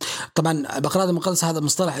المقدسة؟ طبعا البقرات المقدسة هذا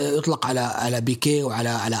مصطلح يطلق على بيكي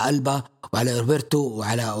وعلى ألبا وعلى روبرتو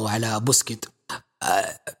وعلى بوسكيت.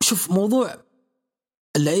 شوف، موضوع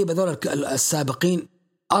اللعيبة ذول السابقين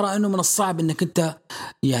أرى أنه من الصعب أنك أنت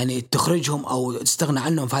يعني تخرجهم أو تستغنى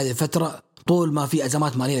عنهم في هذه الفترة طول ما في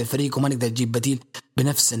أزمات مالية للفريق وما نقدر نجيب بديل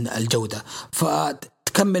بنفس الجودة.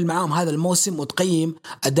 فتكمل معهم هذا الموسم وتقيم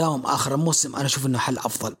أدائهم آخر الموسم، أنا أشوف أنه حل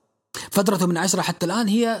أفضل. فترته من 10 حتى الآن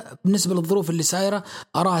هي بالنسبة للظروف اللي سايرة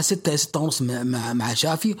أراها 6-6.5 مع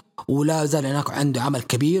شافي، ولا زال هناك عنده عمل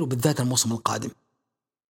كبير وبالذات الموسم القادم.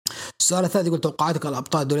 السؤال الثالث يقول توقعاتك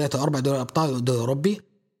الأبطال الدوريات 4 دوري الأبطال والدوري الأوروبي.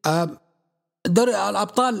 دوري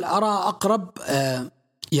الأبطال أرى أقرب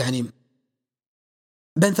يعني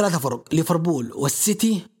بين 3 فرق، ليفربول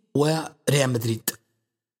والسيتي وريال مدريد.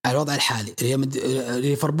 على الوضع الحالي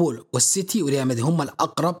ليفربول والسيتي وريال مدريد هم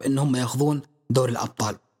الأقرب إنهم يأخذون دوري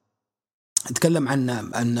الأبطال. نتكلم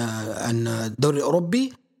عن الدوري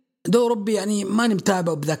الأوروبي. الدوري الأوروبي يعني ما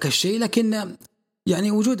نمتابع بذاك الشيء، لكن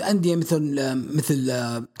يعني وجود أندية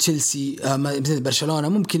مثل تشيلسي مثل برشلونة،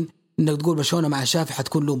 ممكن إنك تقول برشلونة مع شافي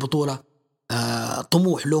حتكون له بطولة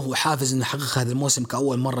طموح له وحافز إنه يحقق هذا الموسم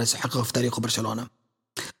كأول مرة يحققه في تاريخه برشلونة.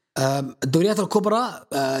 الدوريات الكبرى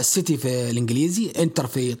السيتي في الإنجليزي، إنتر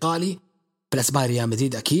في إيطالي، في الأسباني ريال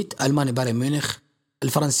مدريد أكيد، ألماني بايرن ميونخ،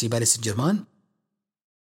 الفرنسي باريس سان جيرمان.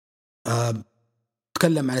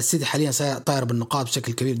 تكلم عن السيتي حاليا طاير بالنقاط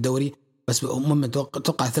بشكل كبير الدوري، بس ممكن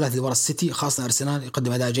توقع 3 اللي ورا السيتي، خاصة أرسنال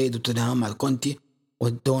يقدم أداء جيد وتوتنهام مع كونتي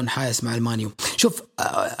والدون حايس مع المانيو. شوف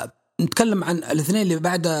نتكلم عن الاثنين اللي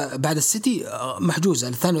بعد السيتي محجوزة،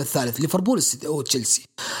 الثاني والثالث ليفربول السيتي أو تشيلسي.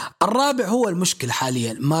 الرابع هو المشكلة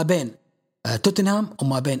حاليا ما بين توتنهام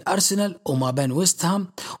وما بين أرسنال وما بين ويست هام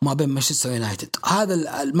وما بين مانشستر يونايتد.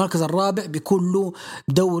 هذا المركز الرابع بيكون له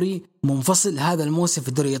دوري منفصل هذا الموسم في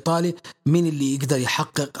الدوري الإيطالي. من اللي يقدر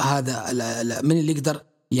يحقق هذا، من اللي يقدر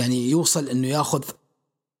يعني يوصل إنه يأخذ،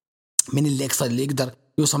 من اللي يقدر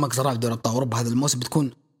يوصل مركز الرابع دوري أبطال أوروبا هذا الموسم.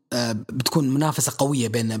 بتكون منافسة قوية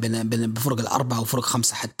بين بفرق 4 وفرق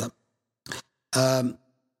 5 حتى.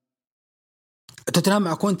 توتنهام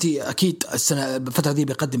مع كونتي أكيد الفترة دي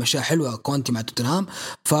بيقدم أشياء حلوة كونتي مع توتنهام،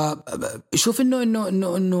 فشوف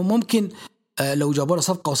إنه ممكن لو جابوا له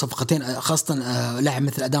صفقة وصفقتين، خاصة لاعب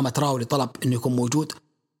مثل أدامة تراوري طلب إنه يكون موجود،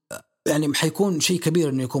 يعني حيكون شيء كبير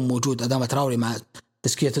إنه يكون موجود أدامة تراوري مع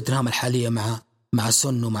تشكيلة توتنهام الحالية مع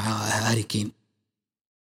سون ومع هاري كين.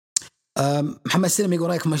 محمد سلم يقول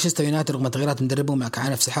رأيك مانشستر يونايتد رغم تغييرات مدربهم مع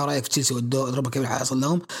كعانة في صحة، رأيك في تشيلسي والضربة كيف حيصل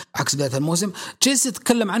لهم عكس بداية الموسم؟ تشيلسي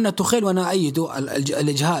تكلم عنه تخيل وأنا أيده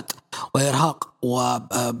الإجهاد وإرهاق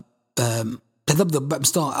تذبذب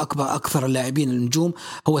بمستوى أكثر اللاعبين النجوم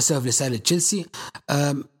هو سبب لسالة تشيلسي.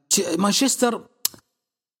 مانشستر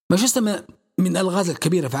من الألغاز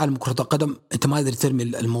الكبيرة في عالم كرة القدم. أنت ما قادر ترمي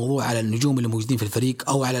الموضوع على النجوم اللي موجودين في الفريق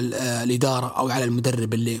أو على الإدارة أو على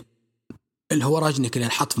المدرب اللي هو راجنك اللي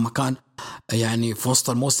انحط في مكان يعني في وسط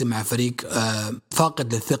الموسم مع فريق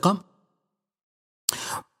فاقد للثقة.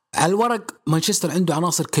 على الورق مانشستر عنده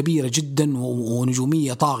عناصر كبيرة جدا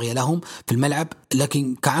ونجومية طاغية لهم في الملعب،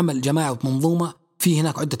 لكن كعمل جماعة ومنظومة في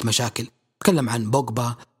هناك عدة مشاكل. تكلم عن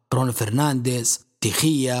بوجبا، برونو فرنانديز،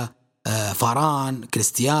 تيخية، فاران،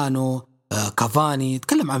 كريستيانو، كافاني.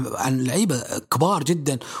 تكلم عن لعيبة كبار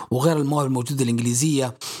جدا وغير المواهب الموجودة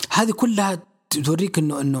الإنجليزية. هذه كلها توريك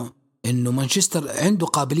إنه مانشستر عنده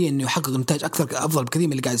قابلية إنه يحقق نتائج أفضل بكثير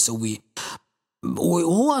من اللي قاعد يسويه.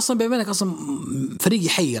 وهو أصلا بينك أصلا فريق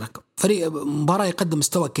يحيرك، فريق مباراة يقدم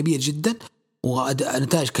مستوى كبير جدا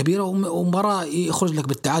ونتائج كبيرة، ومباراة يخرج لك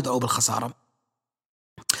بالتعادل أو بالخسارة.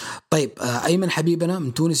 طيب أيمن حبيبنا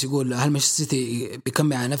من تونس يقول هل مانشستر سيتي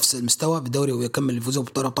بيكمل على نفس المستوى في الدوري ويكمل يفوزوا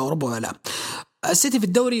بطولة أبطال أوروبا ولا لا؟ السيتي في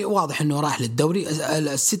الدوري واضح إنه راح للدوري.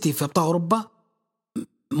 السيتي في أبطال أوروبا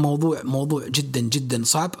موضوع جدا جدا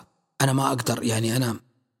صعب. أنا ما أقدر يعني أنا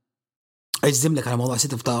أجزم لك على موضوع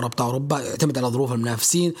سيتي في أبطال أوروبا. يعتمد على ظروف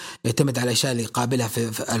المنافسين، يعتمد على الأشياء اللي يقابلها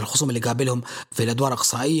في الخصوم اللي قابلهم في الأدوار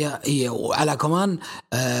الإقصائية، وعلى كمان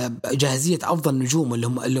جاهزية أفضل نجوم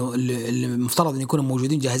اللي مفترض أن يكونوا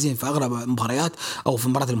موجودين جاهزين في أغلب المباريات أو في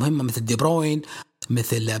المباريات المهمة، مثل دي بروين،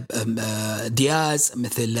 مثل دياز،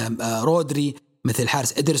 مثل رودري، مثل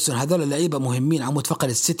حارس إدرسون. هذول اللعيبة مهمين عمود فقر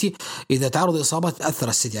السيتي. إذا تعرض إصابات تأثر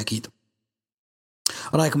السيتي أكيد.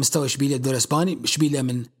 رأيك مستوى إشبيلية الدوري الإسباني؟ إشبيلية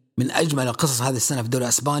من أجمل القصص هذه السنة في الدوري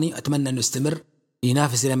الإسباني. أتمنى أنه يستمر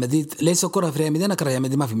ينافس ريال مدريد. ليس كرة في ريال مدريد، أنا كره ريال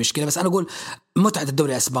مدريد ما في مشكلة، بس أنا أقول متعة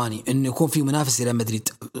الدوري الإسباني إنه يكون في منافس ريال مدريد.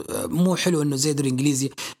 مو حلو إنه زي الدوري الإنجليزي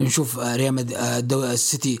نشوف ريال مدريد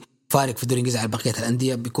السيتي فارق في الدوري الإنجليزي على بقية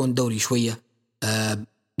الأندية، بيكون دوري شوية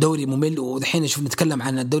دوري ممل. ودحين نشوف نتكلم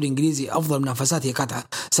عن الدوري الإنجليزي أفضل منافسات هي كانت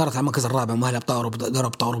صارت على المركز الرابع مؤهل أبطال أوروبا، دوري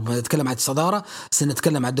أبطال أوروبا. نتكلم عن الصدارة،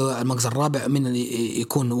 سنتكلم عن المركز الرابع من اللي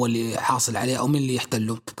يكون هو اللي حاصل عليه أو من اللي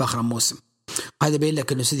يحتله في آخر الموسم. هذا بيقول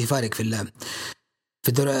لك إنه سيتي فارق في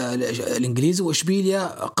الدوري الإنجليزي.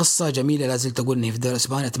 وإشبيليا قصة جميلة لازلت أقول إنه في الدوري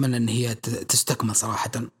الإسباني، أتمنى إن هي تستكمل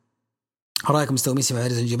صراحة. رأيك مستوى ميسي مع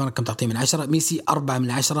باريس سان جيرمان كم تعطيه من 10؟ ميسي 4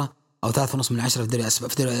 من 10 أو 3.5 من 10 في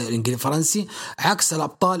الدوري الإنجليزي الفرنسي، عكس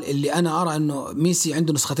الأبطال اللي أنا أرى إنه ميسي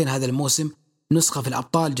عنده نسختين هذا الموسم. نسخة في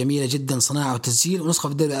الأبطال جميلة جدا صناعة وتسجيل، ونسخة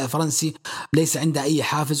في الدوري الفرنسي ليس عنده أي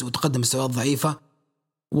حافز وتقدم مستويات ضعيفة.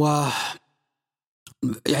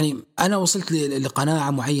 يعني أنا وصلت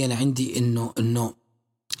لقناعة معينة عندي إنه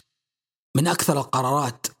من أكثر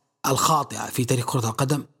القرارات الخاطئة في تاريخ كرة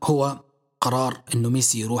القدم هو قرار إنه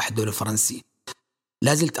ميسي يروح الدوري الفرنسي.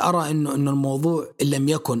 لازلت أرى إنه الموضوع إن لم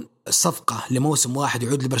يكن صفقة لموسم واحد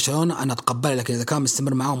يعود لبرشلونة أنا أتقبله، لكن إذا كان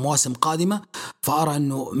مستمر معهم مواسم قادمة فأرى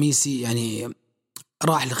إنه ميسي يعني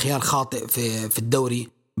راح لخيار خاطئ في الدوري،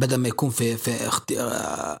 بدل ما يكون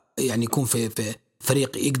يعني يكون في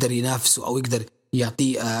فريق يقدر ينافسه أو يقدر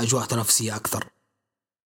يعطيه أجواء تنافسية أكثر.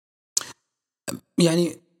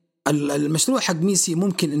 يعني المشروع حق ميسي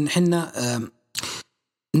ممكن إن حنا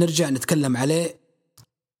نرجع نتكلم عليه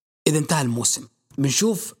إذا انتهى الموسم.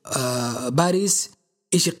 بنشوف باريس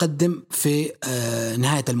إيش يقدم في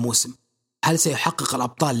نهاية الموسم. هل سيحقق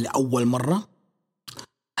الأبطال لأول مرة؟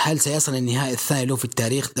 هل سيصل النهائي الثاني له في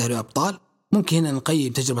التاريخ دوري الأبطال؟ ممكن هنا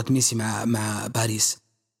نقيم تجربة ميسي مع باريس.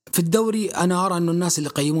 في الدوري أنا أرى أنه الناس اللي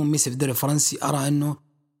قيمون ميسي في الدوري الفرنسي أرى أنه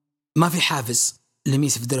ما في حافز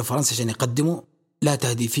لميسي في الدوري الفرنسي عشان يقدمه، لا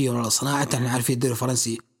تهديفيا ولا صناعة. احنا عارفين الدوري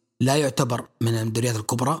الفرنسي لا يعتبر من الدوريات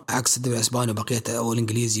الكبرى عكس الدوري الإسباني وبقية أو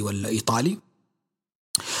الإنجليزي والإيطالي.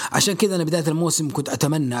 عشان كذا أنا بداية الموسم كنت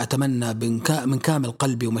أتمنى من كامل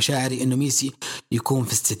قلبي ومشاعري إنه ميسي يكون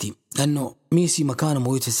في السيتي، لأنه ميسي مكانه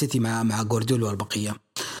موجود في السيتي مع جوارديولا والبقية.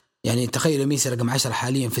 يعني تخيلوا ميسي رقم 10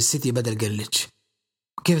 حاليا في السيتي بدل جريليتش.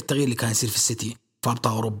 كيف التغيير اللي كان يصير في السيتي في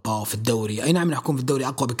أبطال أوروبا وفي الدوري؟ أي نعم نحكم في الدوري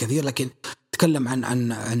أقوى بكثير، لكن تكلم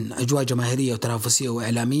عن أجواء جماهيرية وتنافسية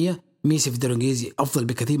وإعلامية، ميسي في الدوري الإنجليزي أفضل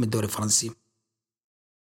بكثير من الدوري الفرنسي.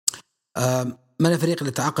 من الفريق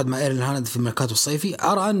اللي تعاقد مع إيرلين هالاند في الميركاتو الصيفي؟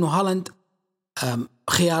 أرى أنه هالاند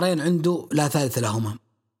خيارين عنده لا ثالث لهما،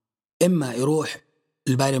 إما يروح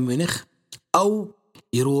لبايرن ميونخ أو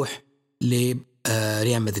يروح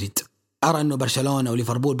لريال مدريد. أرى أنه برشلونة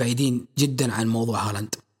وليفربول بعيدين جدا عن موضوع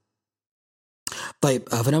هالاند. طيب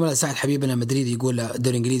فنمل سعد حبيبنا مدريد يقول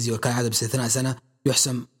الدوري الإنجليزي وكالعادة باستثناء سنة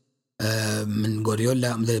يحسم من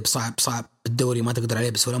غوريولا، مدرب صعب الدوري ما تقدر عليه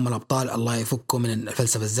بسهولة. أما الأبطال الله يفكه من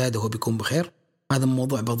الفلسفة الزايدة وهو بيكون بخير. هذا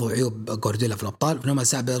موضوع عيوب غوريولا في الأبطال. فنمل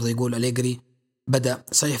سعد يقول أليجري بدأ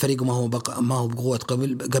صحيح فريقه ما هو بقوة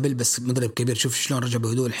قبل بس مدرب كبير، شوف شلون رجع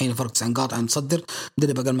بهدوء الحين، فرق 9 نقاط عن متصدر.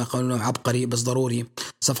 مدرب أقل ما يقولون عبقري بس ضروري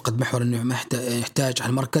صفقة محور إنه يحتاج على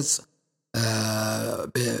المركز.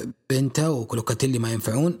 بنتا وكلوكاتيلي ما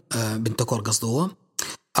ينفعون. بنتكور قصده هو.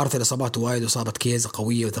 أرثر إصاباته وايد، وإصابة كيزة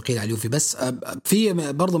قوية وثقيلة على اليوفي. بس في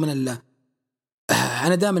برضو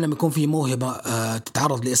أنا دائما لما يكون في موهبة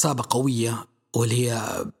تتعرض لإصابة قوية، واللي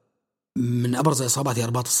هي من أبرز الإصابات هي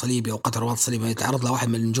رباط الصليبي أو قطع رباط الصليبي، يتعرض لواحد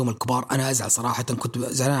من النجوم الكبار، أنا أزعل صراحة. كنت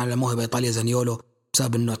زعلان على موهبة إيطاليا زانيولو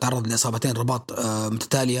بسبب أنه تعرض لإصابتين رباط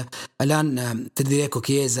متتالية. الآن فيدريكو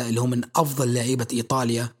كيزا اللي هو من أفضل لاعيبة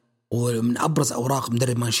إيطاليا ومن أبرز أوراق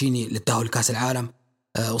مدرب مانشيني للتأهل لكأس العالم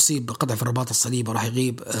أصيب بقطع في الرباط الصليبي وراح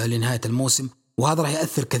يغيب لنهاية الموسم، وهذا راح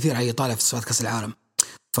يأثر كثير على إيطاليا في تصفيات كأس العالم.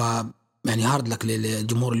 يعني هارد لك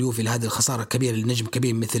للجمهور اليوفي لهذه الخسارة الكبيرة للنجم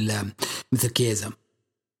كبير مثل كيزا.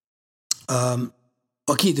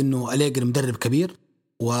 أكيد إنه أليجري مدرب كبير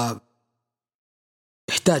ويحتاج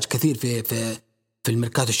كثير في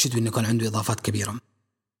الميركاتو الشتوي إنه كان عنده إضافات كبيرة.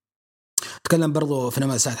 تكلم برضو في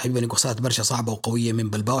نمى سعد حبيبي إن خسارة برشا صعبة وقوية من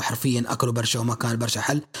بلباو، حرفيا أكلوا برشا وما كان برشا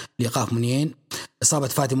حل لإيقاف منين. إصابة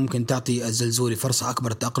فاتي ممكن تعطي الزلزولي فرصة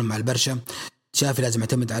أكبر التأقلم مع البرشا. شافي لازم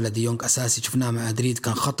يعتمد على ديونج أساسي، شفناه مع مدريد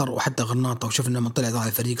كان خطر، وحتى غرناطة وشفنا من طلع ضاع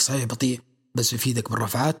الفريق صحيح بطيء بس بيفيدك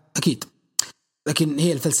بالرفعات أكيد. لكن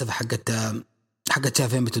هي الفلسفة حقت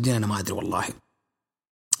شافين بتودينا أنا ما أدري والله.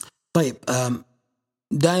 طيب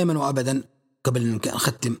دائما وأبدا قبل أن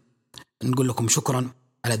نختم نقول لكم شكرا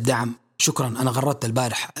على الدعم. شكرا. أنا غردت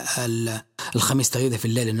البارح الخميس تغيير في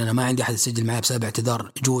الليل إن أنا ما عندي أحد يسجل معي بسبب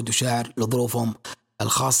اعتذار جود وشاعر لظروفهم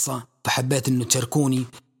الخاصة، فحبيت إنه تشاركوني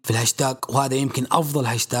في الهاشتاج، وهذا يمكن أفضل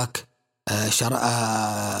هاشتاج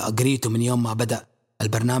قريته من يوم ما بدأ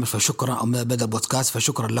البرنامج. فشكرا، أو بدأ البودكاست،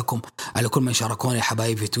 فشكرا لكم على كل من شاركوني يا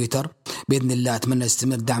حبايبي في تويتر. بإذن الله أتمنى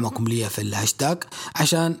يستمر دعمكم لي في الهاشتاج،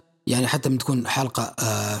 عشان يعني حتى من تكون حلقة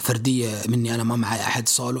فردية مني أنا ما معي أحد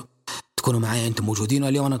سولو تكونوا معي أنتم موجودين.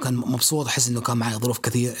 واليوم أنا كان مبسوط، أحس إنه كان معي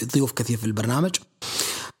ضيوف كثير في البرنامج،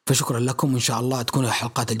 فشكرا لكم. وإن شاء الله تكون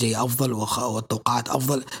الحلقات الجاية أفضل والتوقعات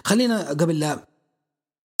أفضل. خلينا قبل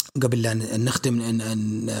لا نختم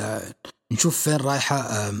نشوف فين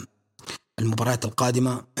رايحة المباريات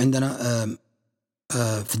القادمة عندنا.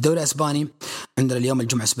 في الدوري الإسباني عندنا اليوم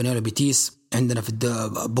الجمعة اسبانيول بيتيس، عندنا في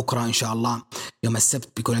بكرة إن شاء الله يوم السبت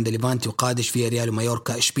بيكون عندنا ليفانتي وقادش، فيها ريال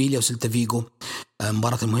ومايوركا، إشبيليا وسيلتا فيغو.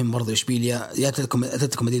 مباراة المهم برضو إشبيليا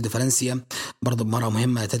أتلتيكو مدريد وفالنسيا، برضو مباراة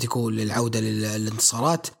مهمة أتلتيكو للعودة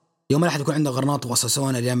للانتصارات. يوم الأحد يكون عندنا غرناطة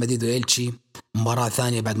وأساسونا، ريال مدريد وإلتشي، مباراة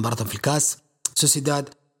ثانية بعد مباراة في الكاس. سوسيداد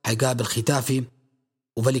حيقابل ختافي،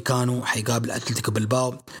 وفاليكانو حيقابل أتلتيكو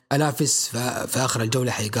بلباو، ألافيس في آخر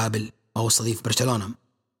الجولة حيقابل أو يستضيف برشلونة.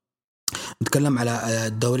 نتكلم على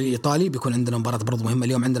الدوري الإيطالي، بيكون عندنا مباراة برضو مهمة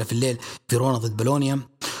اليوم، عندنا في الليل فيرونا ضد بولونيا،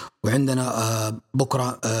 وعندنا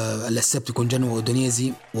بكرة السبت يكون جنوة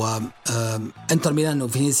ودونيزي، وانتر ميلان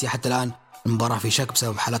وفينيسيا حتى الآن المباراة في شك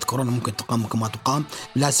بسبب حالات كورونا، ممكن تقام ممكن ما تقام.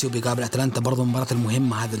 لاسيو بيقابل أتلانتا برضو المباراة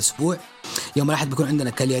المهمة هذا الأسبوع. يوم الأحد بيكون عندنا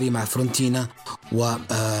كالياري مع فرونتينا،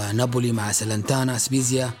 ونابولي مع سلنتانا،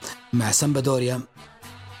 سبيزيا مع سامبادوريا،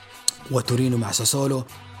 وتورينو مع ساسولو،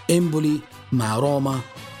 إمبولي مع روما،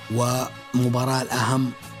 ومباراة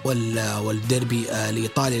الأهم والديربي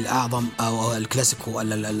الإيطالي الأعظم أو الكلاسيكو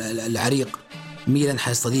العريق، ميلان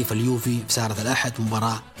حيستضيف اليوفي في سهرة الأحد.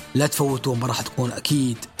 مباراة لا تفوتوا، مباراة حتكون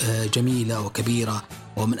أكيد جميلة وكبيرة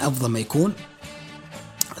ومن أفضل ما يكون.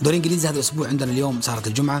 دوري إنجليزي هذا الأسبوع عندنا اليوم سهرة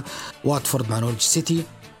الجمعة واتفورد مع نورwich سيتي،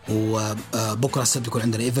 وبكرة السبت يكون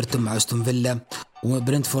عندنا إيفرتون مع أستون فيلا،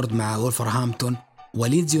 وبرنتفورد مع وولفرهامبتون،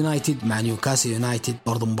 وليدز يونايتد مع نيوكاسل يونايتد،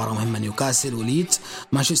 برضو مباراة مهمة نيوكاسل وليدز.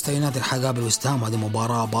 مانشستر يونايتد حقابل ويست هام، هذه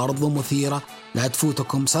مباراة برضو مثيرة لا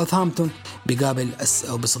تفوتكم. ساوثهامبتون بيقابل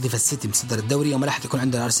أو بيستضيف السيتي متصدر الدوري. يوم الأحد يكون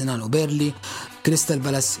عندنا أرسنال وبيرلي. كريستال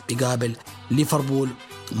بالاس بيقابل ليفربول،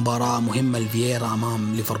 مباراة مهمة لفييرا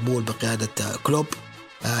أمام ليفربول بقيادة كلوب.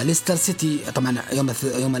 ليستر سيتي طبعا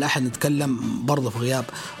يوم الأحد نتكلم برضو في غياب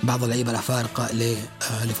بعض اللعيبة الأفارقة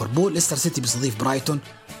لليفربول. ليستر سيتي بيستضيف برايتون،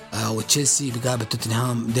 وتشيلسي بيقابل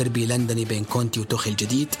توتنهام، ديربي لندني بين كونتي وتوخي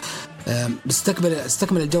الجديد.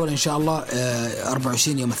 بستكمل الجولة إن شاء الله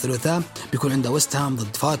 24 يوم الثلاثاء بيكون عنده ويست هام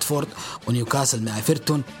ضد فاتفورد، ونيوكاسل مع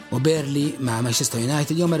ايفرتون، وبيرلي مع مانشستر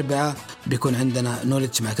يونايتد. يوم الأربعاء بيكون عندنا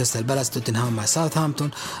نورwich مع كريستال بالاس، توتنهام مع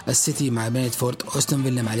ساوثهامبتون، السيتي مع برينتفورد، أستون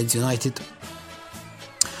فيلا مع ليدز يونايتد.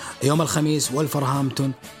 يوم الخميس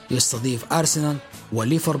وولفرهامبتون يستضيف أرسنال،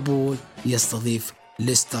 وليفربول يستضيف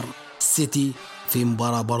ليستر سيتي في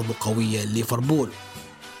مباراة برضو قوية ليفربول.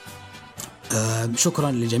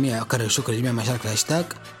 شكرا للجميع، أكرر الشكر للجميع ما شارك الهاشتاج،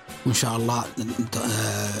 وإن شاء الله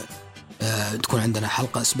تكون عندنا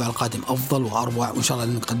حلقة الأسبوع القادم أفضل وأروع، وإن شاء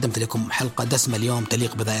الله قدمت لكم حلقة دسمة اليوم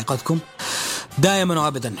تليق بذائقتكم. دائما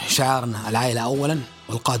وأبدا شعارنا العائلة أولا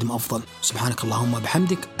والقادم أفضل. سبحانك اللهم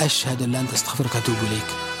وبحمدك، أشهد أن لا إله إلا أنت، أستغفرك وأتوب إليك.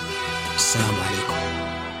 السلام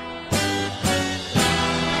عليكم.